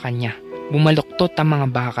lahat sa kanya. Bumaluktot ang mga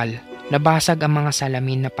bakal. Nabasag ang mga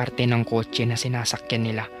salamin na parte ng kotse na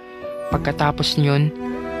sinasakyan nila. Pagkatapos niyon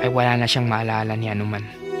ay wala na siyang maalala ni anuman.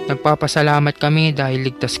 Nagpapasalamat kami dahil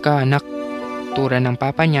ligtas ka, anak. Tura ng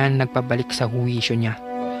papa niya nagpabalik sa huwisyo niya.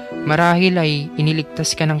 Marahil ay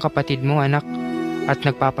iniligtas ka ng kapatid mo, anak. At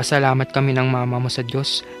nagpapasalamat kami ng mama mo sa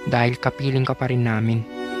Diyos dahil kapiling ka pa rin namin.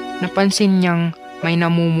 Napansin niyang may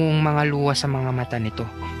namumuong mga luha sa mga mata nito.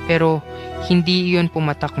 Pero hindi iyon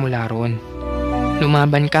pumatak mula roon.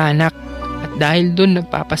 Lumaban ka, anak. At dahil dun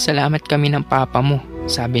nagpapasalamat kami ng papa mo,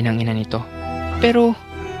 sabi ng ina nito. Pero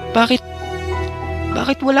bakit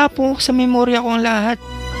wala po sa memorya ko ang lahat?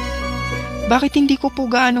 Bakit hindi ko po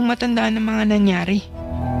gaanong matandaan ang mga nangyari?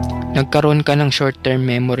 Nagkaroon ka ng short-term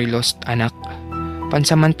memory loss, anak.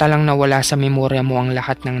 Pansamantalang nawala sa memorya mo ang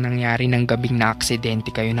lahat ng nangyari ng gabing na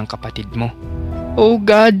aksidente kayo ng kapatid mo. Oh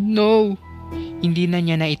God, no! Hindi na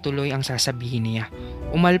niya naituloy ang sasabihin niya.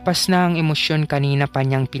 Umalpas na ang emosyon kanina pa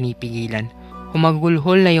niyang pinipigilan.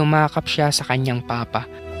 Humagulhol na yumakap siya sa kanyang papa.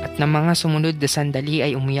 At ng mga sumunod na sandali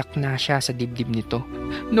ay umiyak na siya sa dibdib nito.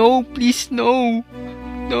 No, please, no!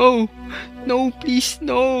 No! No, please,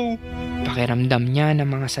 no! Pakiramdam niya na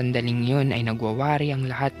mga sandaling yun ay nagwawari ang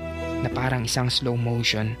lahat na parang isang slow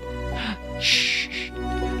motion. Shh!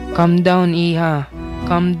 Calm down, Iha.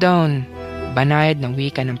 Calm down. Banayad ng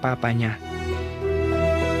wika ng papa niya.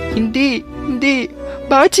 Hindi.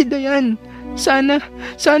 Bakit si Dayan? Sana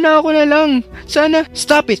ako na lang. Sana,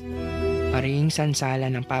 stop it! Parihing sansala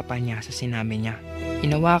ng papa niya sa sinabi niya.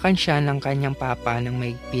 Hinawakan siya ng kanyang papa ng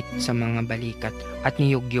maigpit sa mga balikat at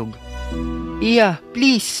niyugyug. Iya,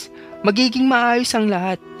 please! Magiging maayos ang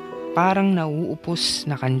lahat. Parang nauupos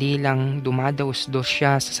na kandilang dumadaos-dos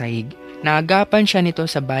siya sa sahig. Naagapan siya nito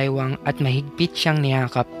sa baywang at mahigpit siyang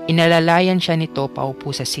niyakap. Inalalayan siya nito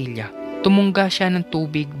paupo sa silya. Tumungga siya ng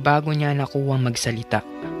tubig bago niya nakuwang magsalita.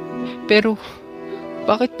 Pero,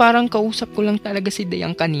 bakit parang kausap ko lang talaga si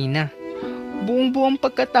Dayang kanina? Buong-buong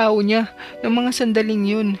pagkatao niya ng mga sandaling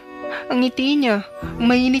yun. Ang ngiti niya, ang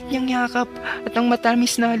mainit niyang yakap at ang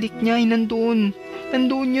matamis na halik niya ay nandoon.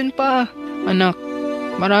 Nandoon yun pa. Anak,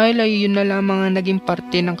 marahil ay yun na lamang ang naging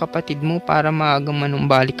parte ng kapatid mo para maagang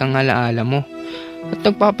manumbalik ang alaala mo. At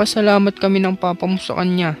nagpapasalamat kami ng papa mo sa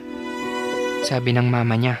kanya. Sabi ng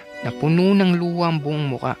mama niya na puno ng luha ang buong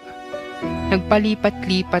muka.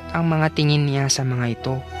 Nagpalipat-lipat ang mga tingin niya sa mga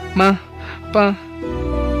ito. Ma, pa,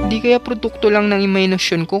 di kaya produkto lang ng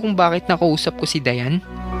imahinasyon ko kung bakit nakausap ko si Dayan?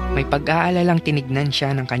 May pag-aalalang tinignan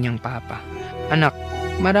siya ng kanyang papa. Anak,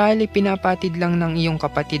 marahil pinapatid lang ng iyong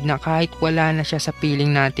kapatid na kahit wala na siya sa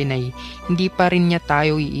piling natin ay hindi pa rin niya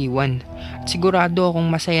tayo iiwan. At sigurado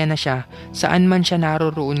akong masaya na siya saan man siya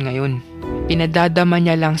naroroon ngayon. Pinadadama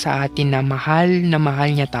niya lang sa atin na mahal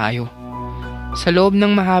niya tayo. Sa loob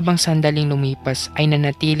ng mahabang sandaling lumipas ay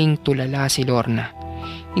nanatiling tulala si Lorna.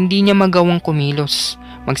 Hindi niya magawang kumilos,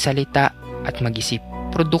 magsalita at mag-isip.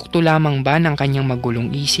 Produkto lamang ba ng kanyang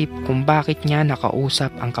magulong isip kung bakit niya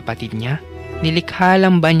nakausap ang kapatid niya? Nilikha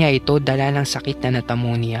lang ba niya ito dala ng sakit na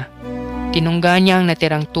natamo niya? Tinungga niya ang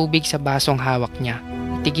natirang tubig sa basong hawak niya.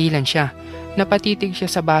 Tigilan siya. Napatitig siya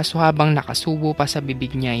sa baso habang nakasubo pa sa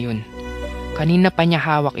bibig niya iyon. Kanina pa niya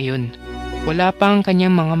hawak iyon. Wala pa ang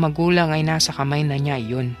kanyang mga magulang ay nasa kamay na niya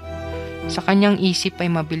iyon. Sa kanyang isip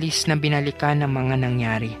ay mabilis na binalikan ang mga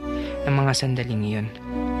nangyari ng mga sandaling iyon.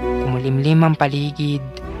 Kumulimlim ang paligid,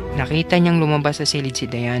 nakita niyang lumabas sa silid si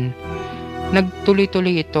Dayan.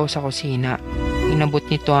 Nagtuloy-tuloy ito sa kusina. Inabot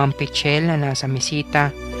nito ang pichel na nasa mesita.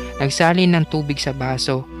 nagsalin ng tubig sa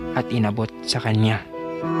baso at inabot sa kanya.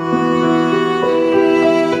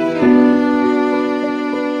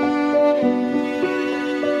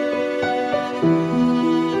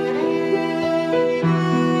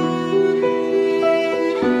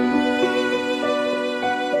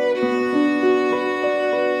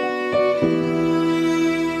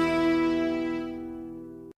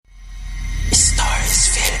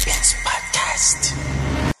 Stories Philippines Podcast.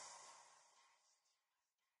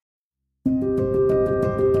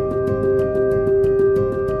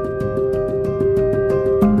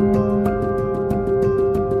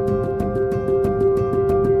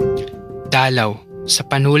 Dalaw sa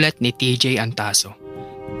panulat ni TJ Antaso.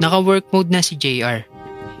 Naka-work mode na si JR.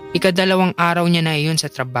 Ikadalawang araw niya na iyon sa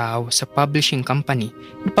trabaho sa publishing company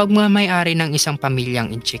na pagmamayari ng isang pamilyang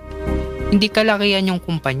inchik. Hindi kalakihan yung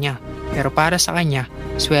kumpanya, pero para sa kanya,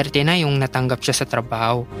 swerte na yung natanggap siya sa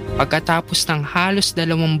trabaho pagkatapos ng halos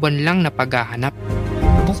 2 buwan lang na paghahanap.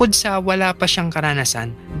 Bukod sa wala pa siyang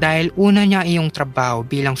karanasan dahil una niya iyong trabaho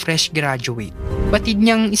bilang fresh graduate, batid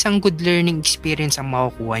niyang isang good learning experience ang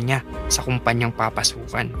makukuha niya sa kumpanyang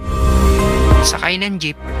papasukan. Sakay ng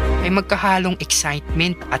jeep ay magkahalong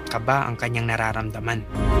excitement at kaba ang kanyang nararamdaman.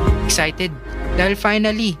 Excited dahil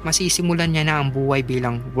finally masisimulan niya na ang buhay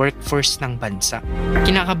bilang workforce ng bansa.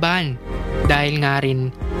 Kinakabahan dahil nga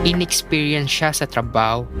rin inexperienced siya sa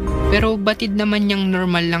trabaho, pero batid naman niyang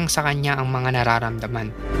normal lang sa kanya ang mga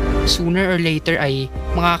nararamdaman. Sooner or later ay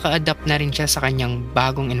makaka-adapt na rin siya sa kanyang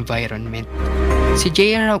bagong environment. Si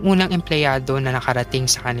JR ang unang empleyado na nakarating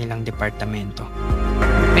sa kanilang departamento.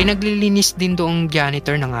 May naglilinis din doong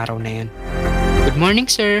janitor ng araw na yun. "Good morning,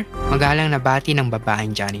 sir," magalang na bati ng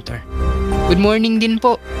babaeng janitor. "Good morning din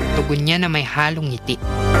po," tugon niya na may halong ngiti.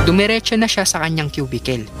 Dumiretso na siya sa kanyang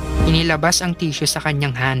cubicle. Inilabas ang tissue sa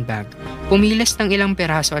kanyang handbag. Pumilas ng ilang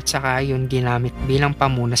peraso at saka yun ginamit bilang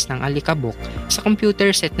pamunas ng alikabok sa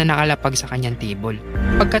computer set na nakalapag sa kanyang table.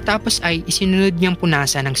 Pagkatapos ay isinunod niyang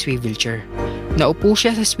punasan ng swivel chair. Naupo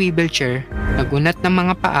siya sa swivel chair, nagunat ng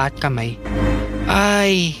mga paa at kamay.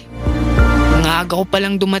 Ay, ang aga ko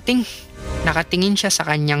palang dumating. Nakatingin siya sa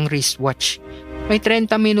kanyang wristwatch. May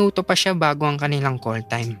 30 minuto pa siya bago ang kanilang call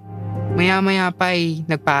time. Maya-maya pa ay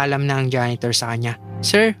nagpaalam na ang janitor sa kanya.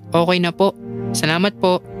 "Sir, okay na po. Salamat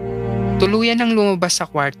po." Tuluyan nang lumabas sa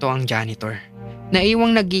kwarto ang janitor.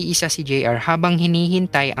 Naiwang nag-iisa si JR habang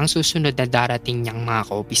hinihintay ang susunod na darating niyang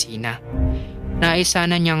mga kaopisina. Naisa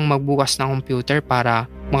na niyang magbukas ng computer para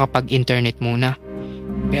makapag-internet muna.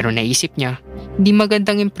 Pero naisip niya, hindi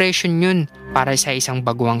magandang impression yun para sa isang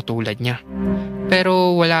baguang tulad niya.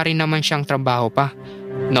 Pero wala rin naman siyang trabaho pa.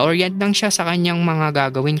 Na-orient lang siya sa kanyang mga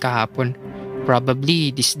gagawin kahapon.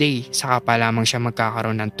 Probably this day, saka pa lamang siya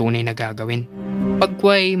magkakaroon ng tunay na gagawin.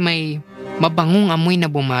 Pagkway may mabangong amoy na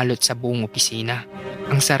bumalot sa buong opisina.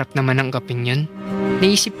 Ang sarap naman ng kaping yun.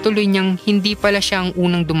 Naisip tuloy niyang hindi pala siya ang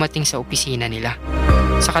unang dumating sa opisina nila.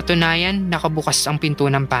 Sa katunayan, nakabukas ang pinto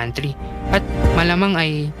ng pantry at malamang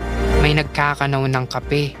ay may nagkakanaw ng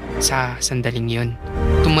kape sa sandaling yun.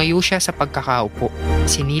 Tumayo siya sa pagkakaupo,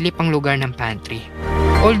 sinilip ang lugar ng pantry.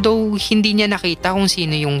 Although hindi niya nakita kung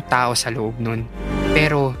sino yung tao sa loob nun.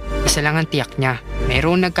 Pero isa lang ang tiyak niya,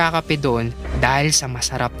 mayroong nagkakape doon dahil sa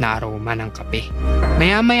masarap na aroma ng kape.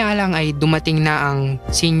 Maya-maya lang ay dumating na ang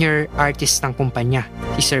senior artist ng kumpanya,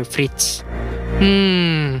 si Sir Fritz.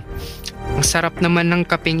 Ang sarap naman ng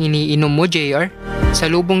kapeng iniinom mo, JR.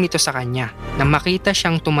 Salubong nito sa kanya nang makita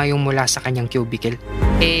siyang tumayo mula sa kanyang cubicle.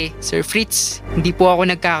 Sir Fritz, hindi po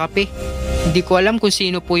ako nagkakape. Hindi ko alam kung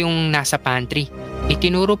sino po yung nasa pantry.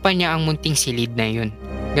 Itinuro pa niya ang munting silid na yun.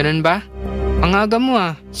 Ganun ba? Ang aga mo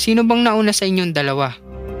Sino bang nauna sa inyong dalawa?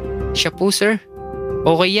 Siya po, sir.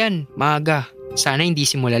 Okay yan, maaga. Sana hindi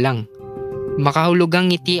simula lang. Makahulugang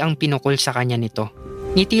ngiti ang pinukol sa kanya nito.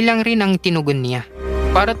 Ngiti lang rin ang tinugon niya.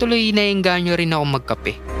 Para tuloy naengganyo rin ako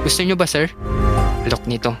magkape. Gusto niyo ba, sir? Alok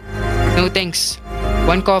nito. No thanks.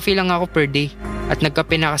 1 coffee lang ako per day. At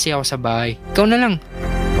nagkape na kasi ako sa bahay. Ikaw na lang.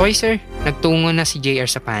 Okay, sir. Nagtungo na si JR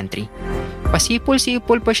sa pantry.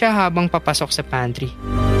 Pasipol-sipol pa siya habang papasok sa pantry.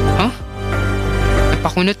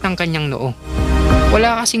 Napakunot ng kanyang noo.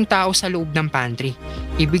 Wala kasing tao sa loob ng pantry.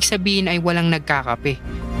 Ibig sabihin ay walang nagkakape.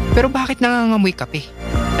 Pero bakit nangangamoy kape?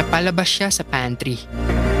 Napalabas siya sa pantry.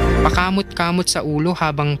 Pakamot-kamot sa ulo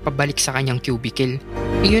habang pabalik sa kanyang cubicle.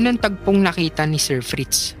 Iyon ang tagpong nakita ni Sir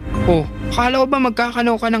Fritz. Akala ko ba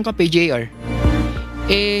magkakanaw ka ng kape, JR?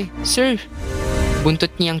 Sir.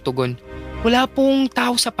 Buntot niyang tugon. Wala pong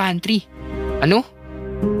tao sa pantry. Ano?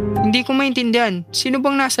 Hindi ko maintindihan. Sino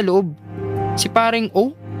bang nasa loob? Si paring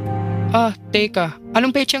O? Teka.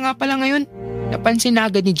 Anong petsa nga pala ngayon? Napansin na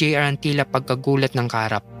agad ni JR ang tila pagkagulat ng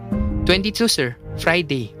karap. 22, sir.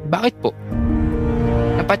 Friday, bakit po?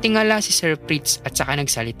 Napatingala si Sir Fritz at saka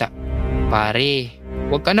nagsalita. Pare,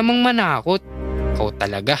 huwag ka namang manakot. Ikaw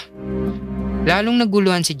talaga. Lalong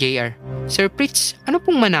naguluhan si JR. Sir Fritz, ano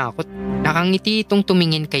pong manakot? Nakangiti itong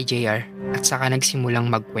tumingin kay JR at saka nagsimulang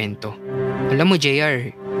magkwento. Alam mo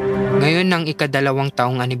JR, ngayon ang ika-2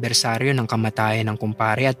 taong anibersaryo ng kamatayan ng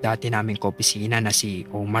kumpare at dati naming kaopisina na si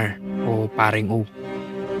Omar o Paring O.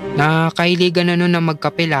 Nakahiligan na nun na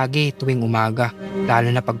magkape lagi tuwing umaga, lalo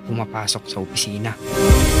na pag pumapasok sa opisina.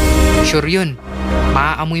 Sure yun,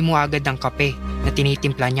 maaamoy mo agad ang kape na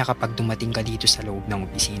tinitimpla niya kapag dumating ka dito sa loob ng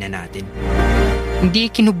opisina natin. Hindi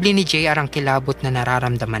kinubli ni JR ang kilabot na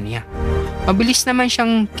nararamdaman niya. Mabilis naman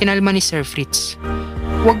siyang kinalma ni Sir Fritz.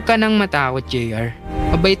 Huwag ka nang matakot JR.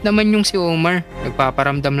 Mabait naman yung si Omar.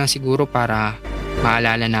 Nagpaparamdam lang siguro para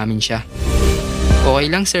maalala namin siya. Okay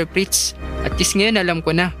lang Sir Fritz. At least ngayon alam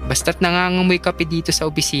ko na. Basta't nangangamoy kape dito sa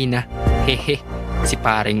opisina. Hehe, si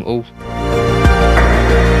Paring O.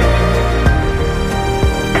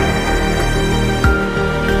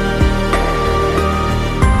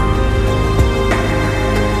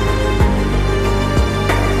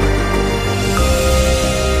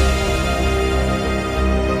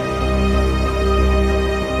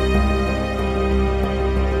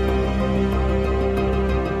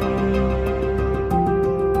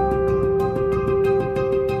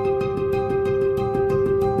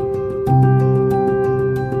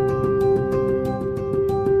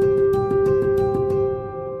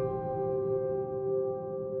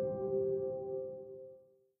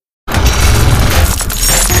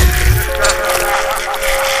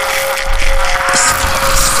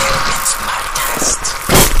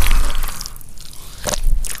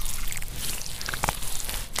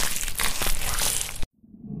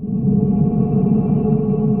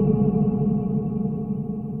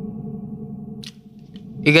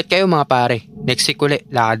 Igat kayo mga pare. Next week ulit,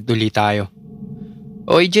 lakad uli tayo.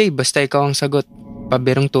 Oy Jay, basta ikaw ang sagot.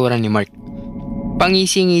 Pabirong tura ni Mark.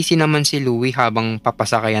 Pangisi-ngisi naman si Louie habang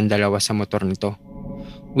papasakay ang dalawa sa motor nito.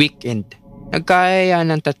 Weekend. Nagkaya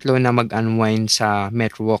ng 3 na mag-unwind sa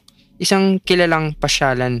Metro Walk, isang kilalang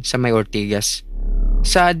pasyalan sa May Ortigas.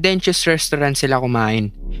 Sa Dentious Restaurant sila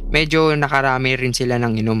kumain. Medyo nakarami rin sila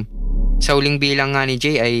ng inom. Sa uling bilang nga ni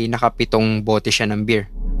Jay ay naka7 bote siya ng beer.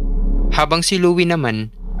 Habang si Louie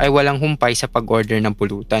naman ay walang humpay sa pag-order ng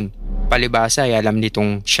pulutan. Palibasa ay alam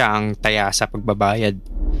nitong siya ang taya sa pagbabayad.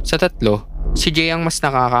 Sa 3, si Jay ang mas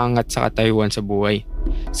nakakaangat sa katayuan sa buhay.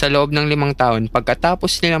 Sa loob ng 5 taon,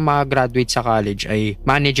 pagkatapos nilang makagraduate sa college ay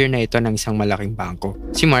manager na ito ng isang malaking bangko.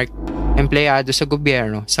 Si Mark, empleyado sa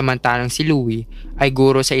gobyerno, samantalang si Louie ay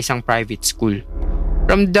guro sa isang private school.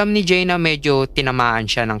 Ramdam ni Jay na medyo tinamaan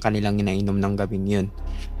siya ng kanilang inainom ng gabing yun.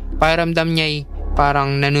 Pakiramdam niya ay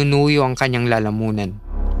parang nanunuyo ang kanyang lalamunan.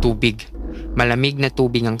 Tubig. Malamig na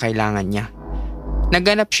tubig ang kailangan niya.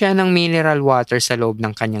 Naghanap siya ng mineral water sa loob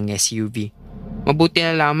ng kanyang SUV. Mabuti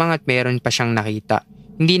na lamang at meron pa siyang nakita.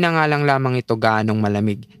 Hindi na nga lang lamang ito gaanong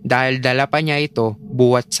malamig dahil dala pa niya ito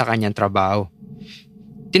buwat sa kanyang trabaho.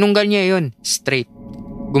 Tinunggal niya yon straight.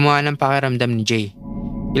 Gumawa ng pakiramdam ni Jay.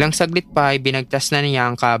 Ilang saglit pa ay binagtas na niya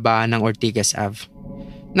ang kahabaan ng Ortigas Ave.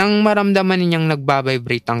 Nang maramdaman niyang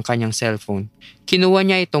nagbabibrate ang kanyang cellphone, kinuha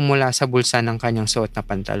niya ito mula sa bulsa ng kanyang suot na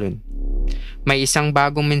pantalon. May isang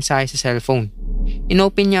bagong mensahe sa cellphone.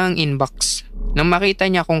 Inopen niya ang inbox. Nang makita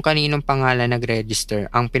niya kung kaninong pangalan nag-register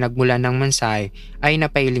ang pinagmulan ng mensahe ay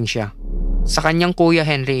napailing siya. Sa kanyang kuya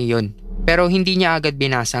Henry yon, pero hindi niya agad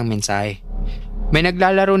binasa ang mensahe. May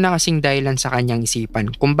naglalaro na kasing dahilan sa kanyang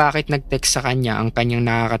isipan kung bakit nag-text sa kanya ang kanyang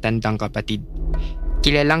nakakatandang kapatid.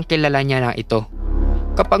 Kilalang kilala niya na ito.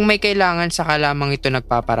 Kapag may kailangan, saka lamang ito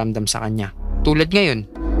nagpaparamdam sa kanya. Tulad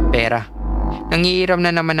ngayon, pera. Nangihiram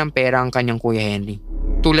na naman ng pera ang kanyang kuya Henry.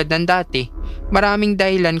 Tulad ng dati, maraming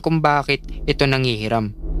dahilan kung bakit ito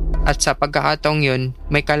nangihiram. At sa pagkakataong yun,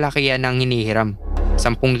 may kalakihan ng hinihiram.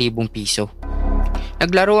 10,000 piso.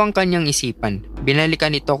 Naglaro ang kanyang isipan.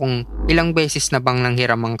 Binalikan ito kung ilang beses na bang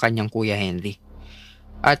nanghiram ang kanyang kuya Henry.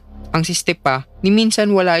 At ang siste pa, ni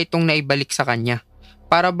minsan wala itong naibalik sa kanya.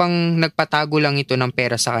 Para bang nagpatago lang ito ng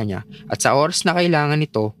pera sa kanya at sa oras na kailangan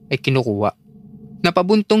ito ay kinukuha.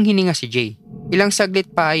 Napabuntong hininga si Jay. Ilang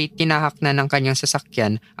saglit pa ay tinahak na ng kanyang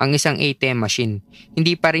sasakyan ang isang ATM machine.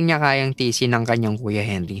 Hindi pa rin niya kayang tiisin ng kanyang kuya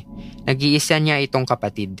Henry. Nag-iisa niya itong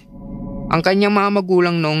kapatid. Ang kanyang mga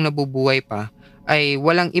magulang noong nabubuhay pa ay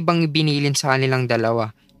walang ibang ibinilin sa kanilang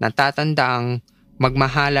dalawa na tatandaang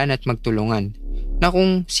magmahalan at magtulungan. Na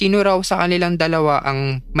kung sino raw sa kanilang dalawa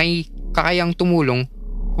ang may kakayang tumulong,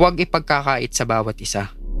 huwag ipagkakait sa bawat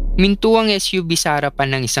isa. Minto ang SUV sa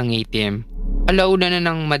harapan ng isang ATM Alauna na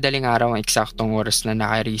ng madaling araw ang eksaktong oras na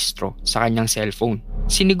nakarehistro sa kanyang cellphone.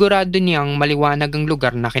 Sinigurado niyang maliwanag ang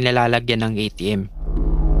lugar na kinalalagyan ng ATM.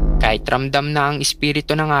 Kahit ramdam na ang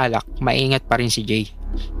espiritu ng alak, maingat pa rin si Jay.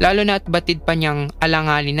 Lalo na at batid pa niyang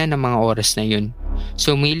alanganin na ng mga oras na yun.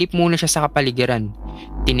 Sumilip muna siya sa kapaligiran.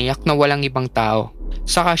 Tiniyak na walang ibang tao.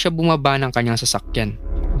 Saka siya bumaba ng kanyang sasakyan.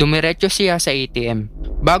 Dumiretso siya sa ATM.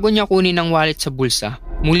 Bago niya kunin ang wallet sa bulsa,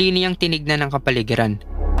 muli niyang tinignan ang kapaligiran.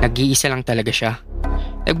 Nag-iisa lang talaga siya.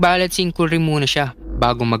 Nag-balance inquiry muna siya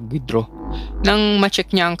bago mag-withdraw. Nang ma-check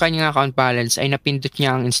niya ang kanyang account balance ay napindot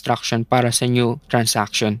niya ang instruction para sa new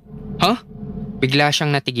transaction. Bigla siyang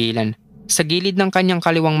natigilan. Sa gilid ng kanyang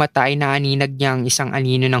kaliwang mata ay naaninag niya ang isang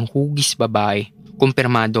anino ng hugis babae.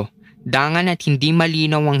 Kumpirmado. Dangan at hindi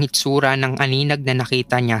malinaw ang hitsura ng aninag na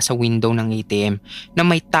nakita niya sa window ng ATM na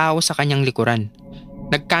may tao sa kanyang likuran.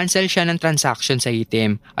 Nag-cancel siya ng transaction sa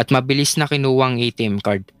ATM at mabilis na kinuha ang ATM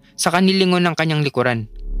card. Sa kanilingon ng kanyang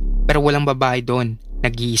likuran. Pero walang babae doon.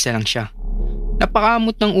 Nag-iisa lang siya.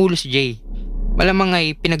 Napakamot ng ulo si Jay. Malamang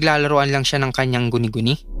ay pinaglalaroan lang siya ng kanyang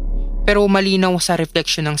guni-guni. Pero malinaw sa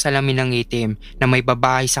refleksyon ng salamin ng ATM na may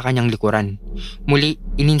babae sa kanyang likuran. Muli,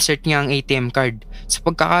 ininsert niya ang ATM card. Sa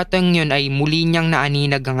pagkakataong yun ay muli niyang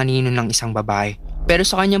naaninag ang anino ng isang babae. Pero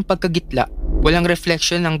sa kanyang pagkagitla, walang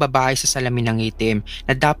refleksyon ng babae sa salamin ng ATM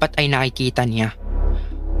na dapat ay nakikita niya.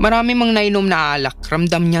 Marami mang nainom na alak,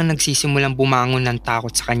 ramdam niyang nagsisimulang bumangon ng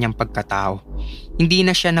takot sa kanyang pagkatao. Hindi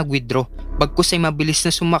na siya nag-withdraw, bagkus ay mabilis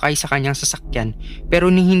na sumakay sa kanyang sasakyan,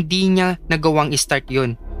 pero hindi niya nagawang i-start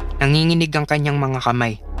yun. Nanginginig ang kanyang mga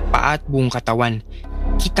kamay, paa at buong katawan.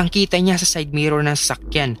 Kitang-kita niya sa side mirror ng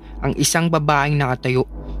sasakyan ang isang babaeng nakatayo,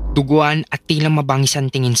 duguan at tila mabangis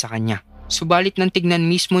ang tingin sa kanya. Subalit nang tignan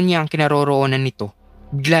mismo niya ang kinaroroonan nito,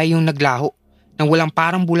 bigla yung naglaho nang walang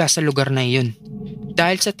parang bula sa lugar na iyon.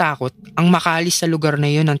 Dahil sa takot, ang makaalis sa lugar na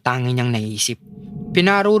iyon ang tanging niyang naisip.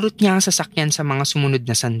 Pinarurot niya ang sasakyan sa mga sumunod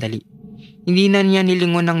na sandali. Hindi na niya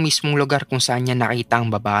nilingon ang mismong lugar kung saan niya nakita ang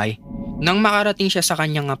babae. Nang makarating siya sa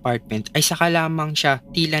kanyang apartment ay saka lamang siya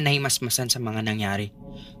tila nahimasmasan sa mga nangyari.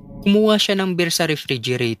 Kumuha siya ng beer sa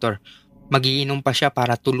refrigerator. Magiinom pa siya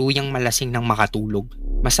para tuluyang malasing nang makatulog.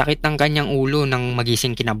 Masakit ang kanyang ulo nang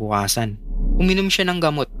magising kinabukasan. Uminom siya ng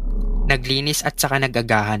gamot, naglinis at saka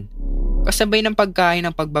nagagahan. Kasabay ng pagkain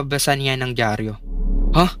ng pagbabasa niya ng dyaryo.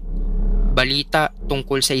 Balita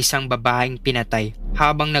tungkol sa isang babaeng pinatay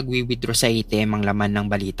habang nagwi-withdraw sa ATM ang laman ng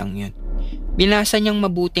balitang yun. Binasa niyang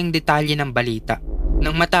mabuting detalye ng balita.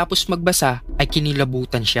 Nang matapos magbasa ay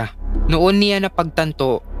kinilabutan siya. Noon niya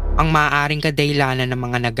napagtanto ang maaaring kadahilanan ng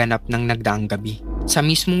mga naganap ng nagdaang gabi. Sa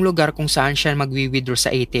mismong lugar kung saan siya magwi-withdraw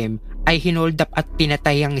sa ATM ay hinold up at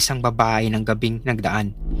pinatay ang isang babae ng gabing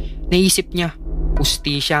nagdaan. Naisip niya,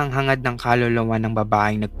 ustisya ang hangad ng kaluluwa ng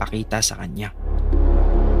babaeng nagpakita sa kanya.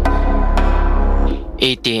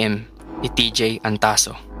 ATM ni TJ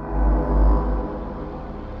Antaso.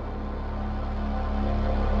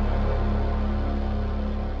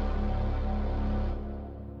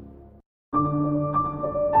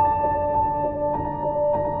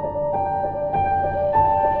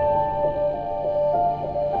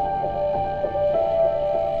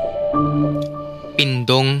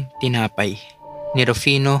 Pindong Tinapay ni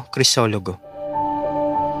Rufino Crisologo.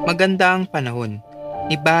 Maganda ang panahon,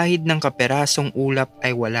 ni bahid ng kaperasong ulap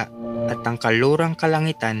ay wala at ang kalurang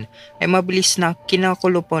kalangitan ay mabilis na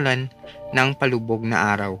kinakulupunan ng palubog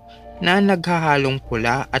na araw na naghahalong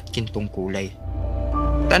pula at kintong kulay.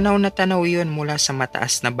 Tanaw na tanaw iyon mula sa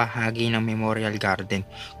mataas na bahagi ng Memorial Garden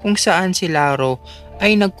kung saan si Laro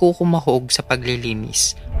ay nagkukumahog sa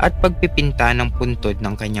paglilinis at pagpipinta ng puntod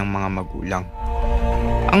ng kanyang mga magulang.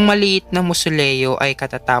 Ang maliit na mausoleo ay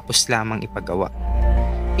katatapos lamang ipagawa.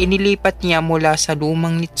 Inilipat niya mula sa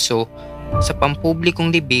lumang nitso sa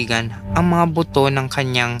pampublikong libigan ang mga buto ng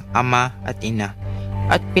kanyang ama at ina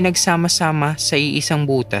at pinagsama-sama sa iisang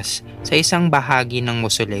butas sa isang bahagi ng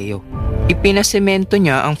mausoleo. Ipinasemento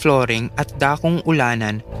niya ang flooring at dakong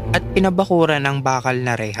ulanan at pinabakuran ng bakal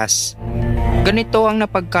na rehas. Ganito ang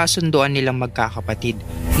napagkasunduan nilang magkakapatid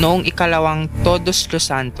noong ikalawang Todos los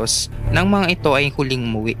Santos nang mga ito ay huling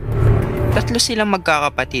umuwi. 3 silang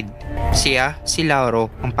magkakapatid. Siya, si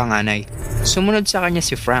Lauro, ang panganay. Sumunod sa kanya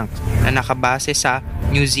si Frank na nakabase sa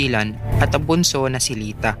New Zealand at ang bunso na si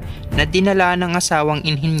Lita na dinala ng asawang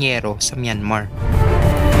inhinyero sa Myanmar.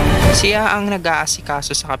 Siya ang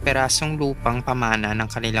nag-aasikaso sa kaperasong lupang pamana ng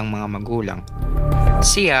kanilang mga magulang.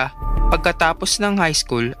 Siya, pagkatapos ng high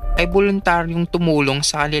school, ay voluntaryong tumulong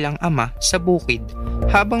sa kanilang ama sa bukid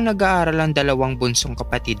habang nag-aaral ang 2 bunsong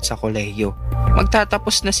kapatid sa kolehiyo.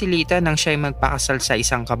 Magtatapos na si Lita nang siya'y magpakasal sa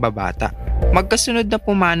isang kababata. Magkasunod na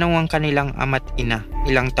pumanaw ang kanilang ama't ina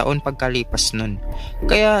ilang taon pagkalipas nun.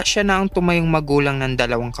 Kaya siya na ang tumayong magulang ng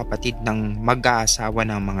dalawang kapatid ng mag-aasawa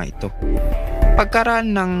ng mga ito. Pagkaraan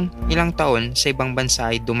ng ilang taon sa ibang bansa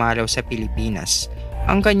ay dumalaw sa Pilipinas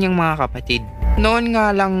ang kanyang mga kapatid. Noon nga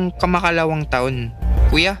lang kamakalawang taon,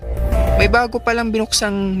 "Kuya, may bago palang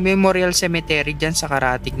binuksang memorial cemetery dyan sa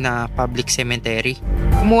Karatig na public cemetery.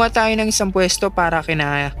 Kumuha tayo ng isang pwesto para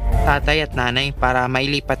kina tatay at nanay para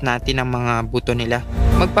mailipat natin ang mga buto nila.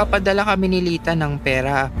 Magpapadala kami ni Lita ng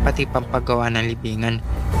pera pati pampagawa ng libingan.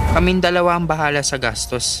 Kaming dalawa ang bahala sa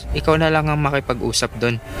gastos. Ikaw na lang ang makipag-usap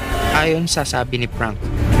doon." Ayon sa sabi ni Frank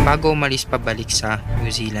bago umalis pabalik sa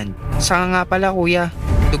New Zealand. "Saka nga pala kuya,"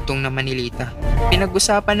 dugtong naman ni Lita.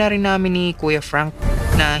 "Pinag-usapan na rin namin ni Kuya Frank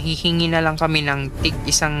na hihingi na lang kami ng tig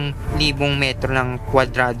 1,000 metro ng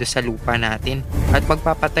kwadrado sa lupa natin at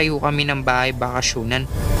magpapatayo kami ng bahay bakasyunan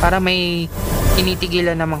para may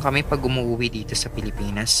tinitigilan naman kami pag umuwi dito sa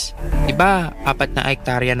Pilipinas. Diba 4 na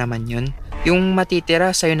hektarya naman yun? Yung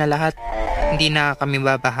matitira sa'yo na lahat, hindi na kami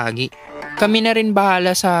babahagi. Kami na rin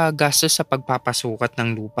bahala sa gastos sa pagpapasukat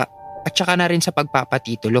ng lupa at saka na rin sa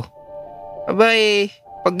pagpapatitulo." "Aba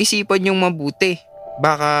pag-isipan niyong mabuti.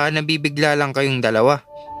 Baka nabibigla lang kayong dalawa.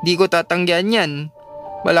 Di ko tatanggihan yan.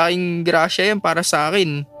 Malaking grasya yan para sa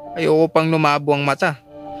akin. Ayoko pang lumabo ang mata."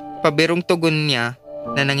 Pabirong tugon niya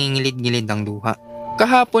na nangingilid-ngilid ang luha.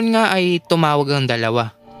 Kahapon nga ay tumawag ang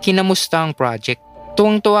dalawa. Kinamusta ang project.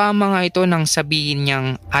 Tuwang-tuwa ang mga ito nang sabihin niyang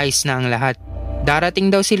ayos na ang lahat. Darating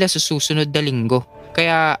daw sila sa susunod na linggo.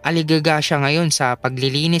 Kaya aligaga siya ngayon sa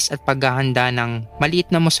paglilinis at paghahanda ng maliit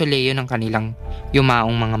na mausoleo ng kanilang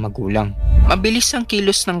yumaong mga magulang. Mabilis ang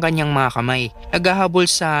kilos ng kanyang mga kamay, naghahabol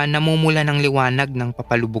sa namumula ng liwanag ng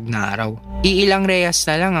papalubog na araw. Iilang reyas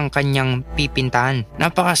na lang ang kanyang pipintahan.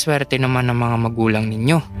 Napakaswerte naman ng mga magulang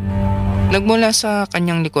ninyo. Nagmula sa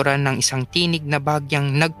kanyang likuran ng isang tinig na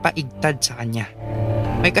bagyang nagpaigtad sa kanya.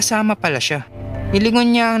 May kasama pala siya.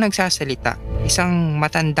 Nilingon niya ang nagsasalita. Isang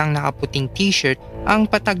matandang nakaputing t-shirt ang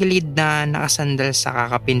patagilid na nakasandal sa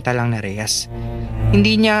kakapintalang na reyas.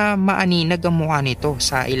 Hindi niya maaninag ang mukha nito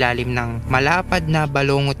sa ilalim ng malapad na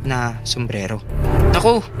balongot na sombrero.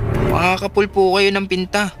 "Naku, makakapul po kayo ng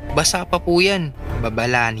pinta. Basa pa po yan,"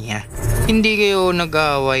 babala niya. "Hindi kayo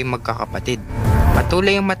nag-aaway magkakapatid?"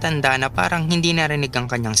 Patuloy ang matanda na parang hindi narinig ang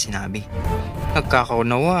kanyang sinabi.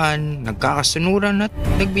 "Nagkakaunawaan, nagkakasunuran at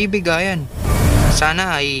nagbibigayan.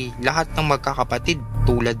 Sana ay lahat ng magkakapatid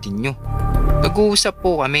tulad ninyo. Nag-uusap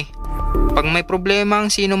po kami. Pag may problema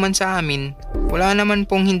ang sino man sa amin, wala naman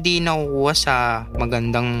pong hindi nakukuha sa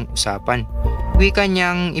magandang usapan." Wika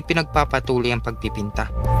niyang ipinagpapatuloy ang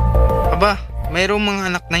pagpipinta. "Aba, mayroong mga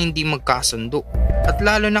anak na hindi magkasundo at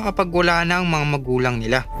lalo na kapag wala na ang mga magulang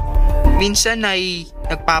nila. Minsan ay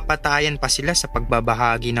nagpapatayan pa sila sa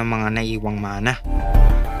pagbabahagi ng mga naiwang mana."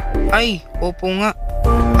 "Ay, opo nga."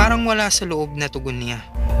 Parang wala sa loob na tugon niya,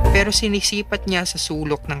 pero sinisipat niya sa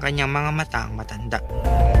sulok ng kanyang mga mata ang matanda.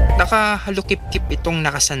 Nakahalukip-kip itong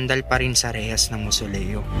nakasandal pa rin sa rehas ng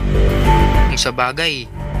mausoleo. Kung sa bagay,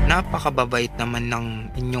 napakababait naman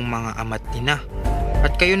ng inyong mga ama't ina.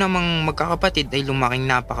 At kayo namang magkakapatid ay lumaking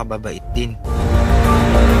napakababait din.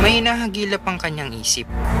 May hinahagilap ang kanyang isip.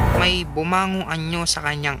 May bumangong anyo sa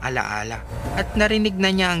kanyang alaala at narinig na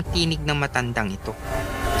niya ang tinig ng matandang ito.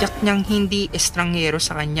 Tiyak niyang hindi estranghero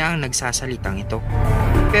sa kanya ang nagsasalitang ito.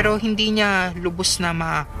 Pero hindi niya lubos na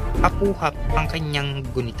maapuhap ang kanyang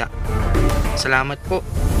gunita. "Salamat po.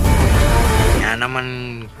 Kaya naman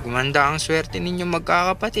gumanda ang swerte ninyo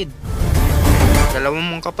magkakapatid. Dalawang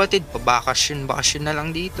mong kapatid, pabakasyon na lang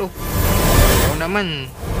dito. Ako naman,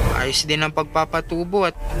 ayos din ang pagpapatubo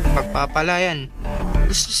at pagpapalayan."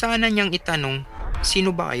 Gusto sana niyang itanong,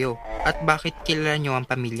 "Sino ba kayo at bakit kilala niyo ang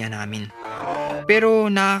pamilya namin?" Pero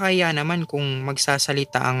nakakaya naman kung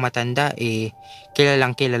magsasalita ang matanda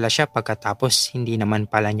kilalang kilala siya pagkatapos hindi naman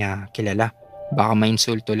pala niya kilala. Baka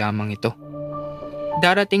mainsulto lamang ito.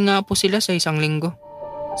 Darating nga po sila sa 1 linggo.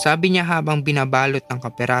 Sabi niya habang binabalot ng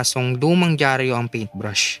kaperasong lumang dyaryo ang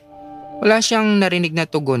paintbrush. Wala siyang narinig na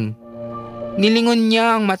tugon. Nilingon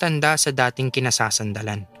niya ang matanda sa dating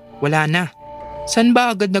kinasasandalan. Wala na. San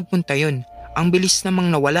ba agad nagpunta yun? Ang bilis namang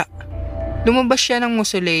nawala. Lumabas siya ng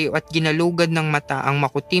mausoleo at ginalugad ng mata ang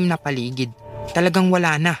makutim na paligid. Talagang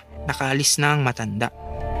wala na, nakaalis na ang matanda.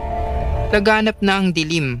 Laganap na ang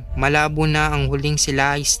dilim, malabo na ang huling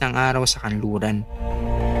silahis ng araw sa kanluran.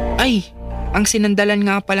 Ay, ang sinandalan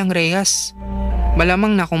nga palang rehas.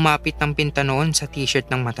 Malamang na kumapit ang pinta noon sa t-shirt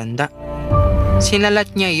ng matanda.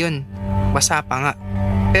 Sinalat niya yun, basa pa nga,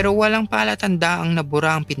 pero walang palatanda ang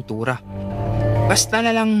nabura ang pintura. Basta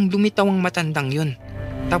na lang lumitaw ang matandang yun.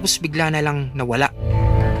 Tapos bigla na lang nawala.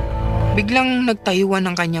 Biglang nagtayuan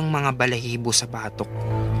ang kanyang mga balahibo sa batok.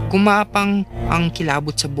 Gumapang ang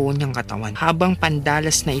kilabot sa buo niyang katawan habang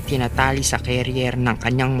pandalas na itinatali sa carrier ng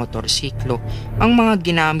kanyang motorsiklo ang mga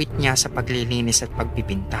ginamit niya sa paglilinis at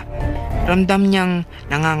pagpipinta. Ramdam niyang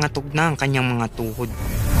nangangatog na ang kanyang mga tuhod.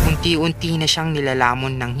 Unti-unti na siyang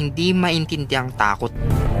nilalamon ng hindi maintindiang takot.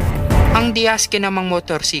 Ang diaske namang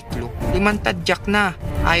motorsiklo, limantadyak na,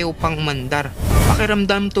 ayaw pang umandar.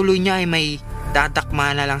 Pakiramdam tuloy niya ay may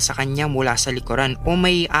dadakma na lang sa kanya mula sa likuran o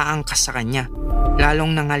may aangkas sa kanya.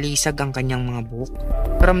 Lalong nangalisag ang kanyang mga buhok.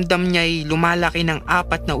 Ramdam niya ay lumalaki ng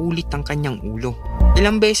 4 na ulit ang kanyang ulo.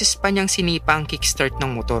 Ilang beses pa niyang sinipa ang kickstart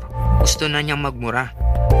ng motor. Gusto na niyang magmura.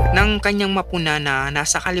 Nang kanyang mapuna na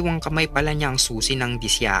nasa kaliwang kamay pala niya ang susi ng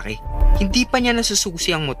disyake. Hindi pa niya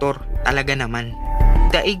nasususi ang motor, talaga naman.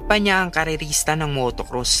 Daig pa niya ang karerista ng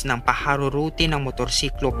motocross nang paharuruti ng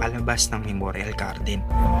motorsiklo palabas ng Memorial Garden.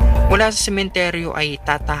 Mula sa sementeryo ay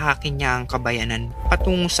tatahakin niya ang kabayanan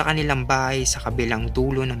patungo sa kanilang bahay sa kabilang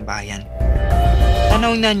dulo ng bayan.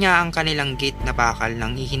 Tanaw na niya ang kanilang gate na bakal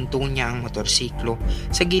nang ihinto niya ang motorsiklo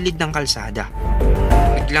sa gilid ng kalsada.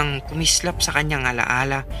 Biglang kumislap sa kanyang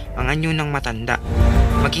alaala ang anyo ng matanda,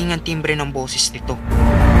 maging ang timbre ng boses nito.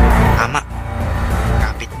 Tama,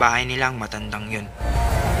 kapitbahay nila ang matandang yun.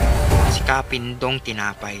 Si Kwentong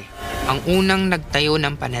Tinapay, ang unang nagtayo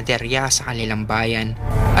ng panaderya sa kanilang bayan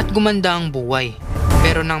at gumanda ang buhay.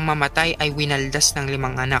 Pero nang mamatay ay winaldas ng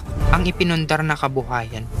 5 anak ang ipinundar na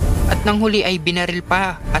kabuhayan at nang huli ay binaril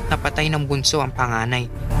pa at napatay ng bunso ang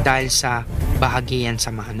panganay dahil sa bahagian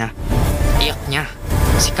sa mana. Iyak niya.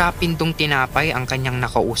 Si Kwentong Tinapay ang kanyang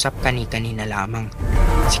nakausap kani-kanina lamang.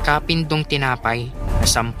 Si Kwentong Tinapay na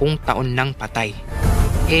 10 taon nang patay.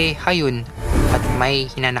 Hayun, at may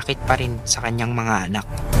hinanakit pa rin sa kanyang mga anak.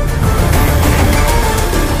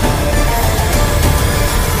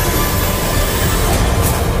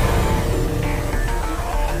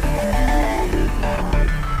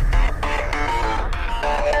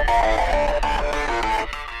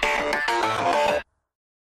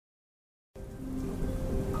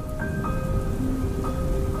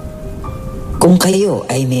 Kung kayo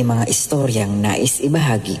ay may mga istoryang nais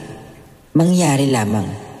ibahagi, mangyari lamang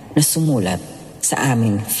na sumulat sa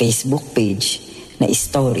aming Facebook page na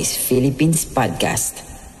Stories Philippines Podcast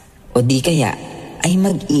o di kaya ay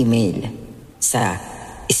mag-email sa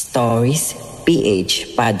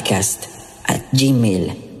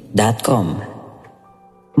storiesphpodcast@gmail.com.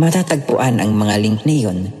 Matatagpuan ang mga link na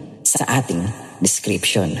iyon sa ating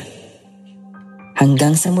description.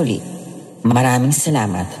 Hanggang sa muli, maraming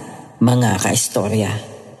salamat mga kaistorya.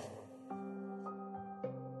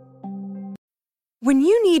 When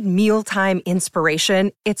you need mealtime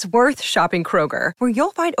inspiration, it's worth shopping Kroger, where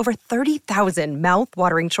you'll find over 30,000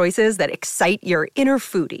 mouth-watering choices that excite your inner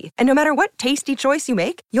foodie. And no matter what tasty choice you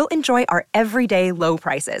make, you'll enjoy our everyday low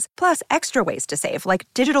prices, plus extra ways to save, like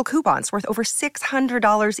digital coupons worth over $600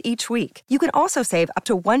 each week. You can also save up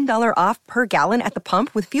to $1 off per gallon at the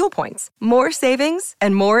pump with fuel points. More savings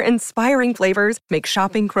and more inspiring flavors make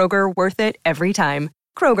shopping Kroger worth it every time.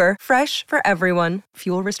 Kroger, fresh for everyone.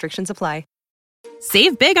 Fuel restrictions apply.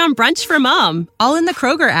 Save big on brunch for mom, all in the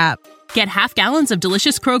Kroger app. Get half gallons of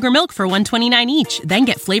delicious Kroger milk for $1.29 each. Then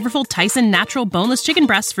get flavorful Tyson natural boneless chicken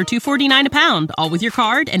breasts for $2.49 a pound, all with your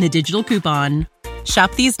card and a digital coupon.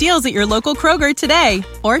 Shop these deals at your local Kroger today,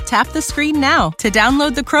 or tap the screen now to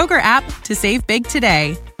download the Kroger app to save big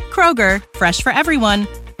today. Kroger, fresh for everyone.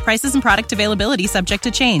 Prices and product availability subject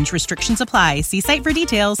to change. Restrictions apply. See site for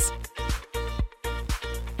details.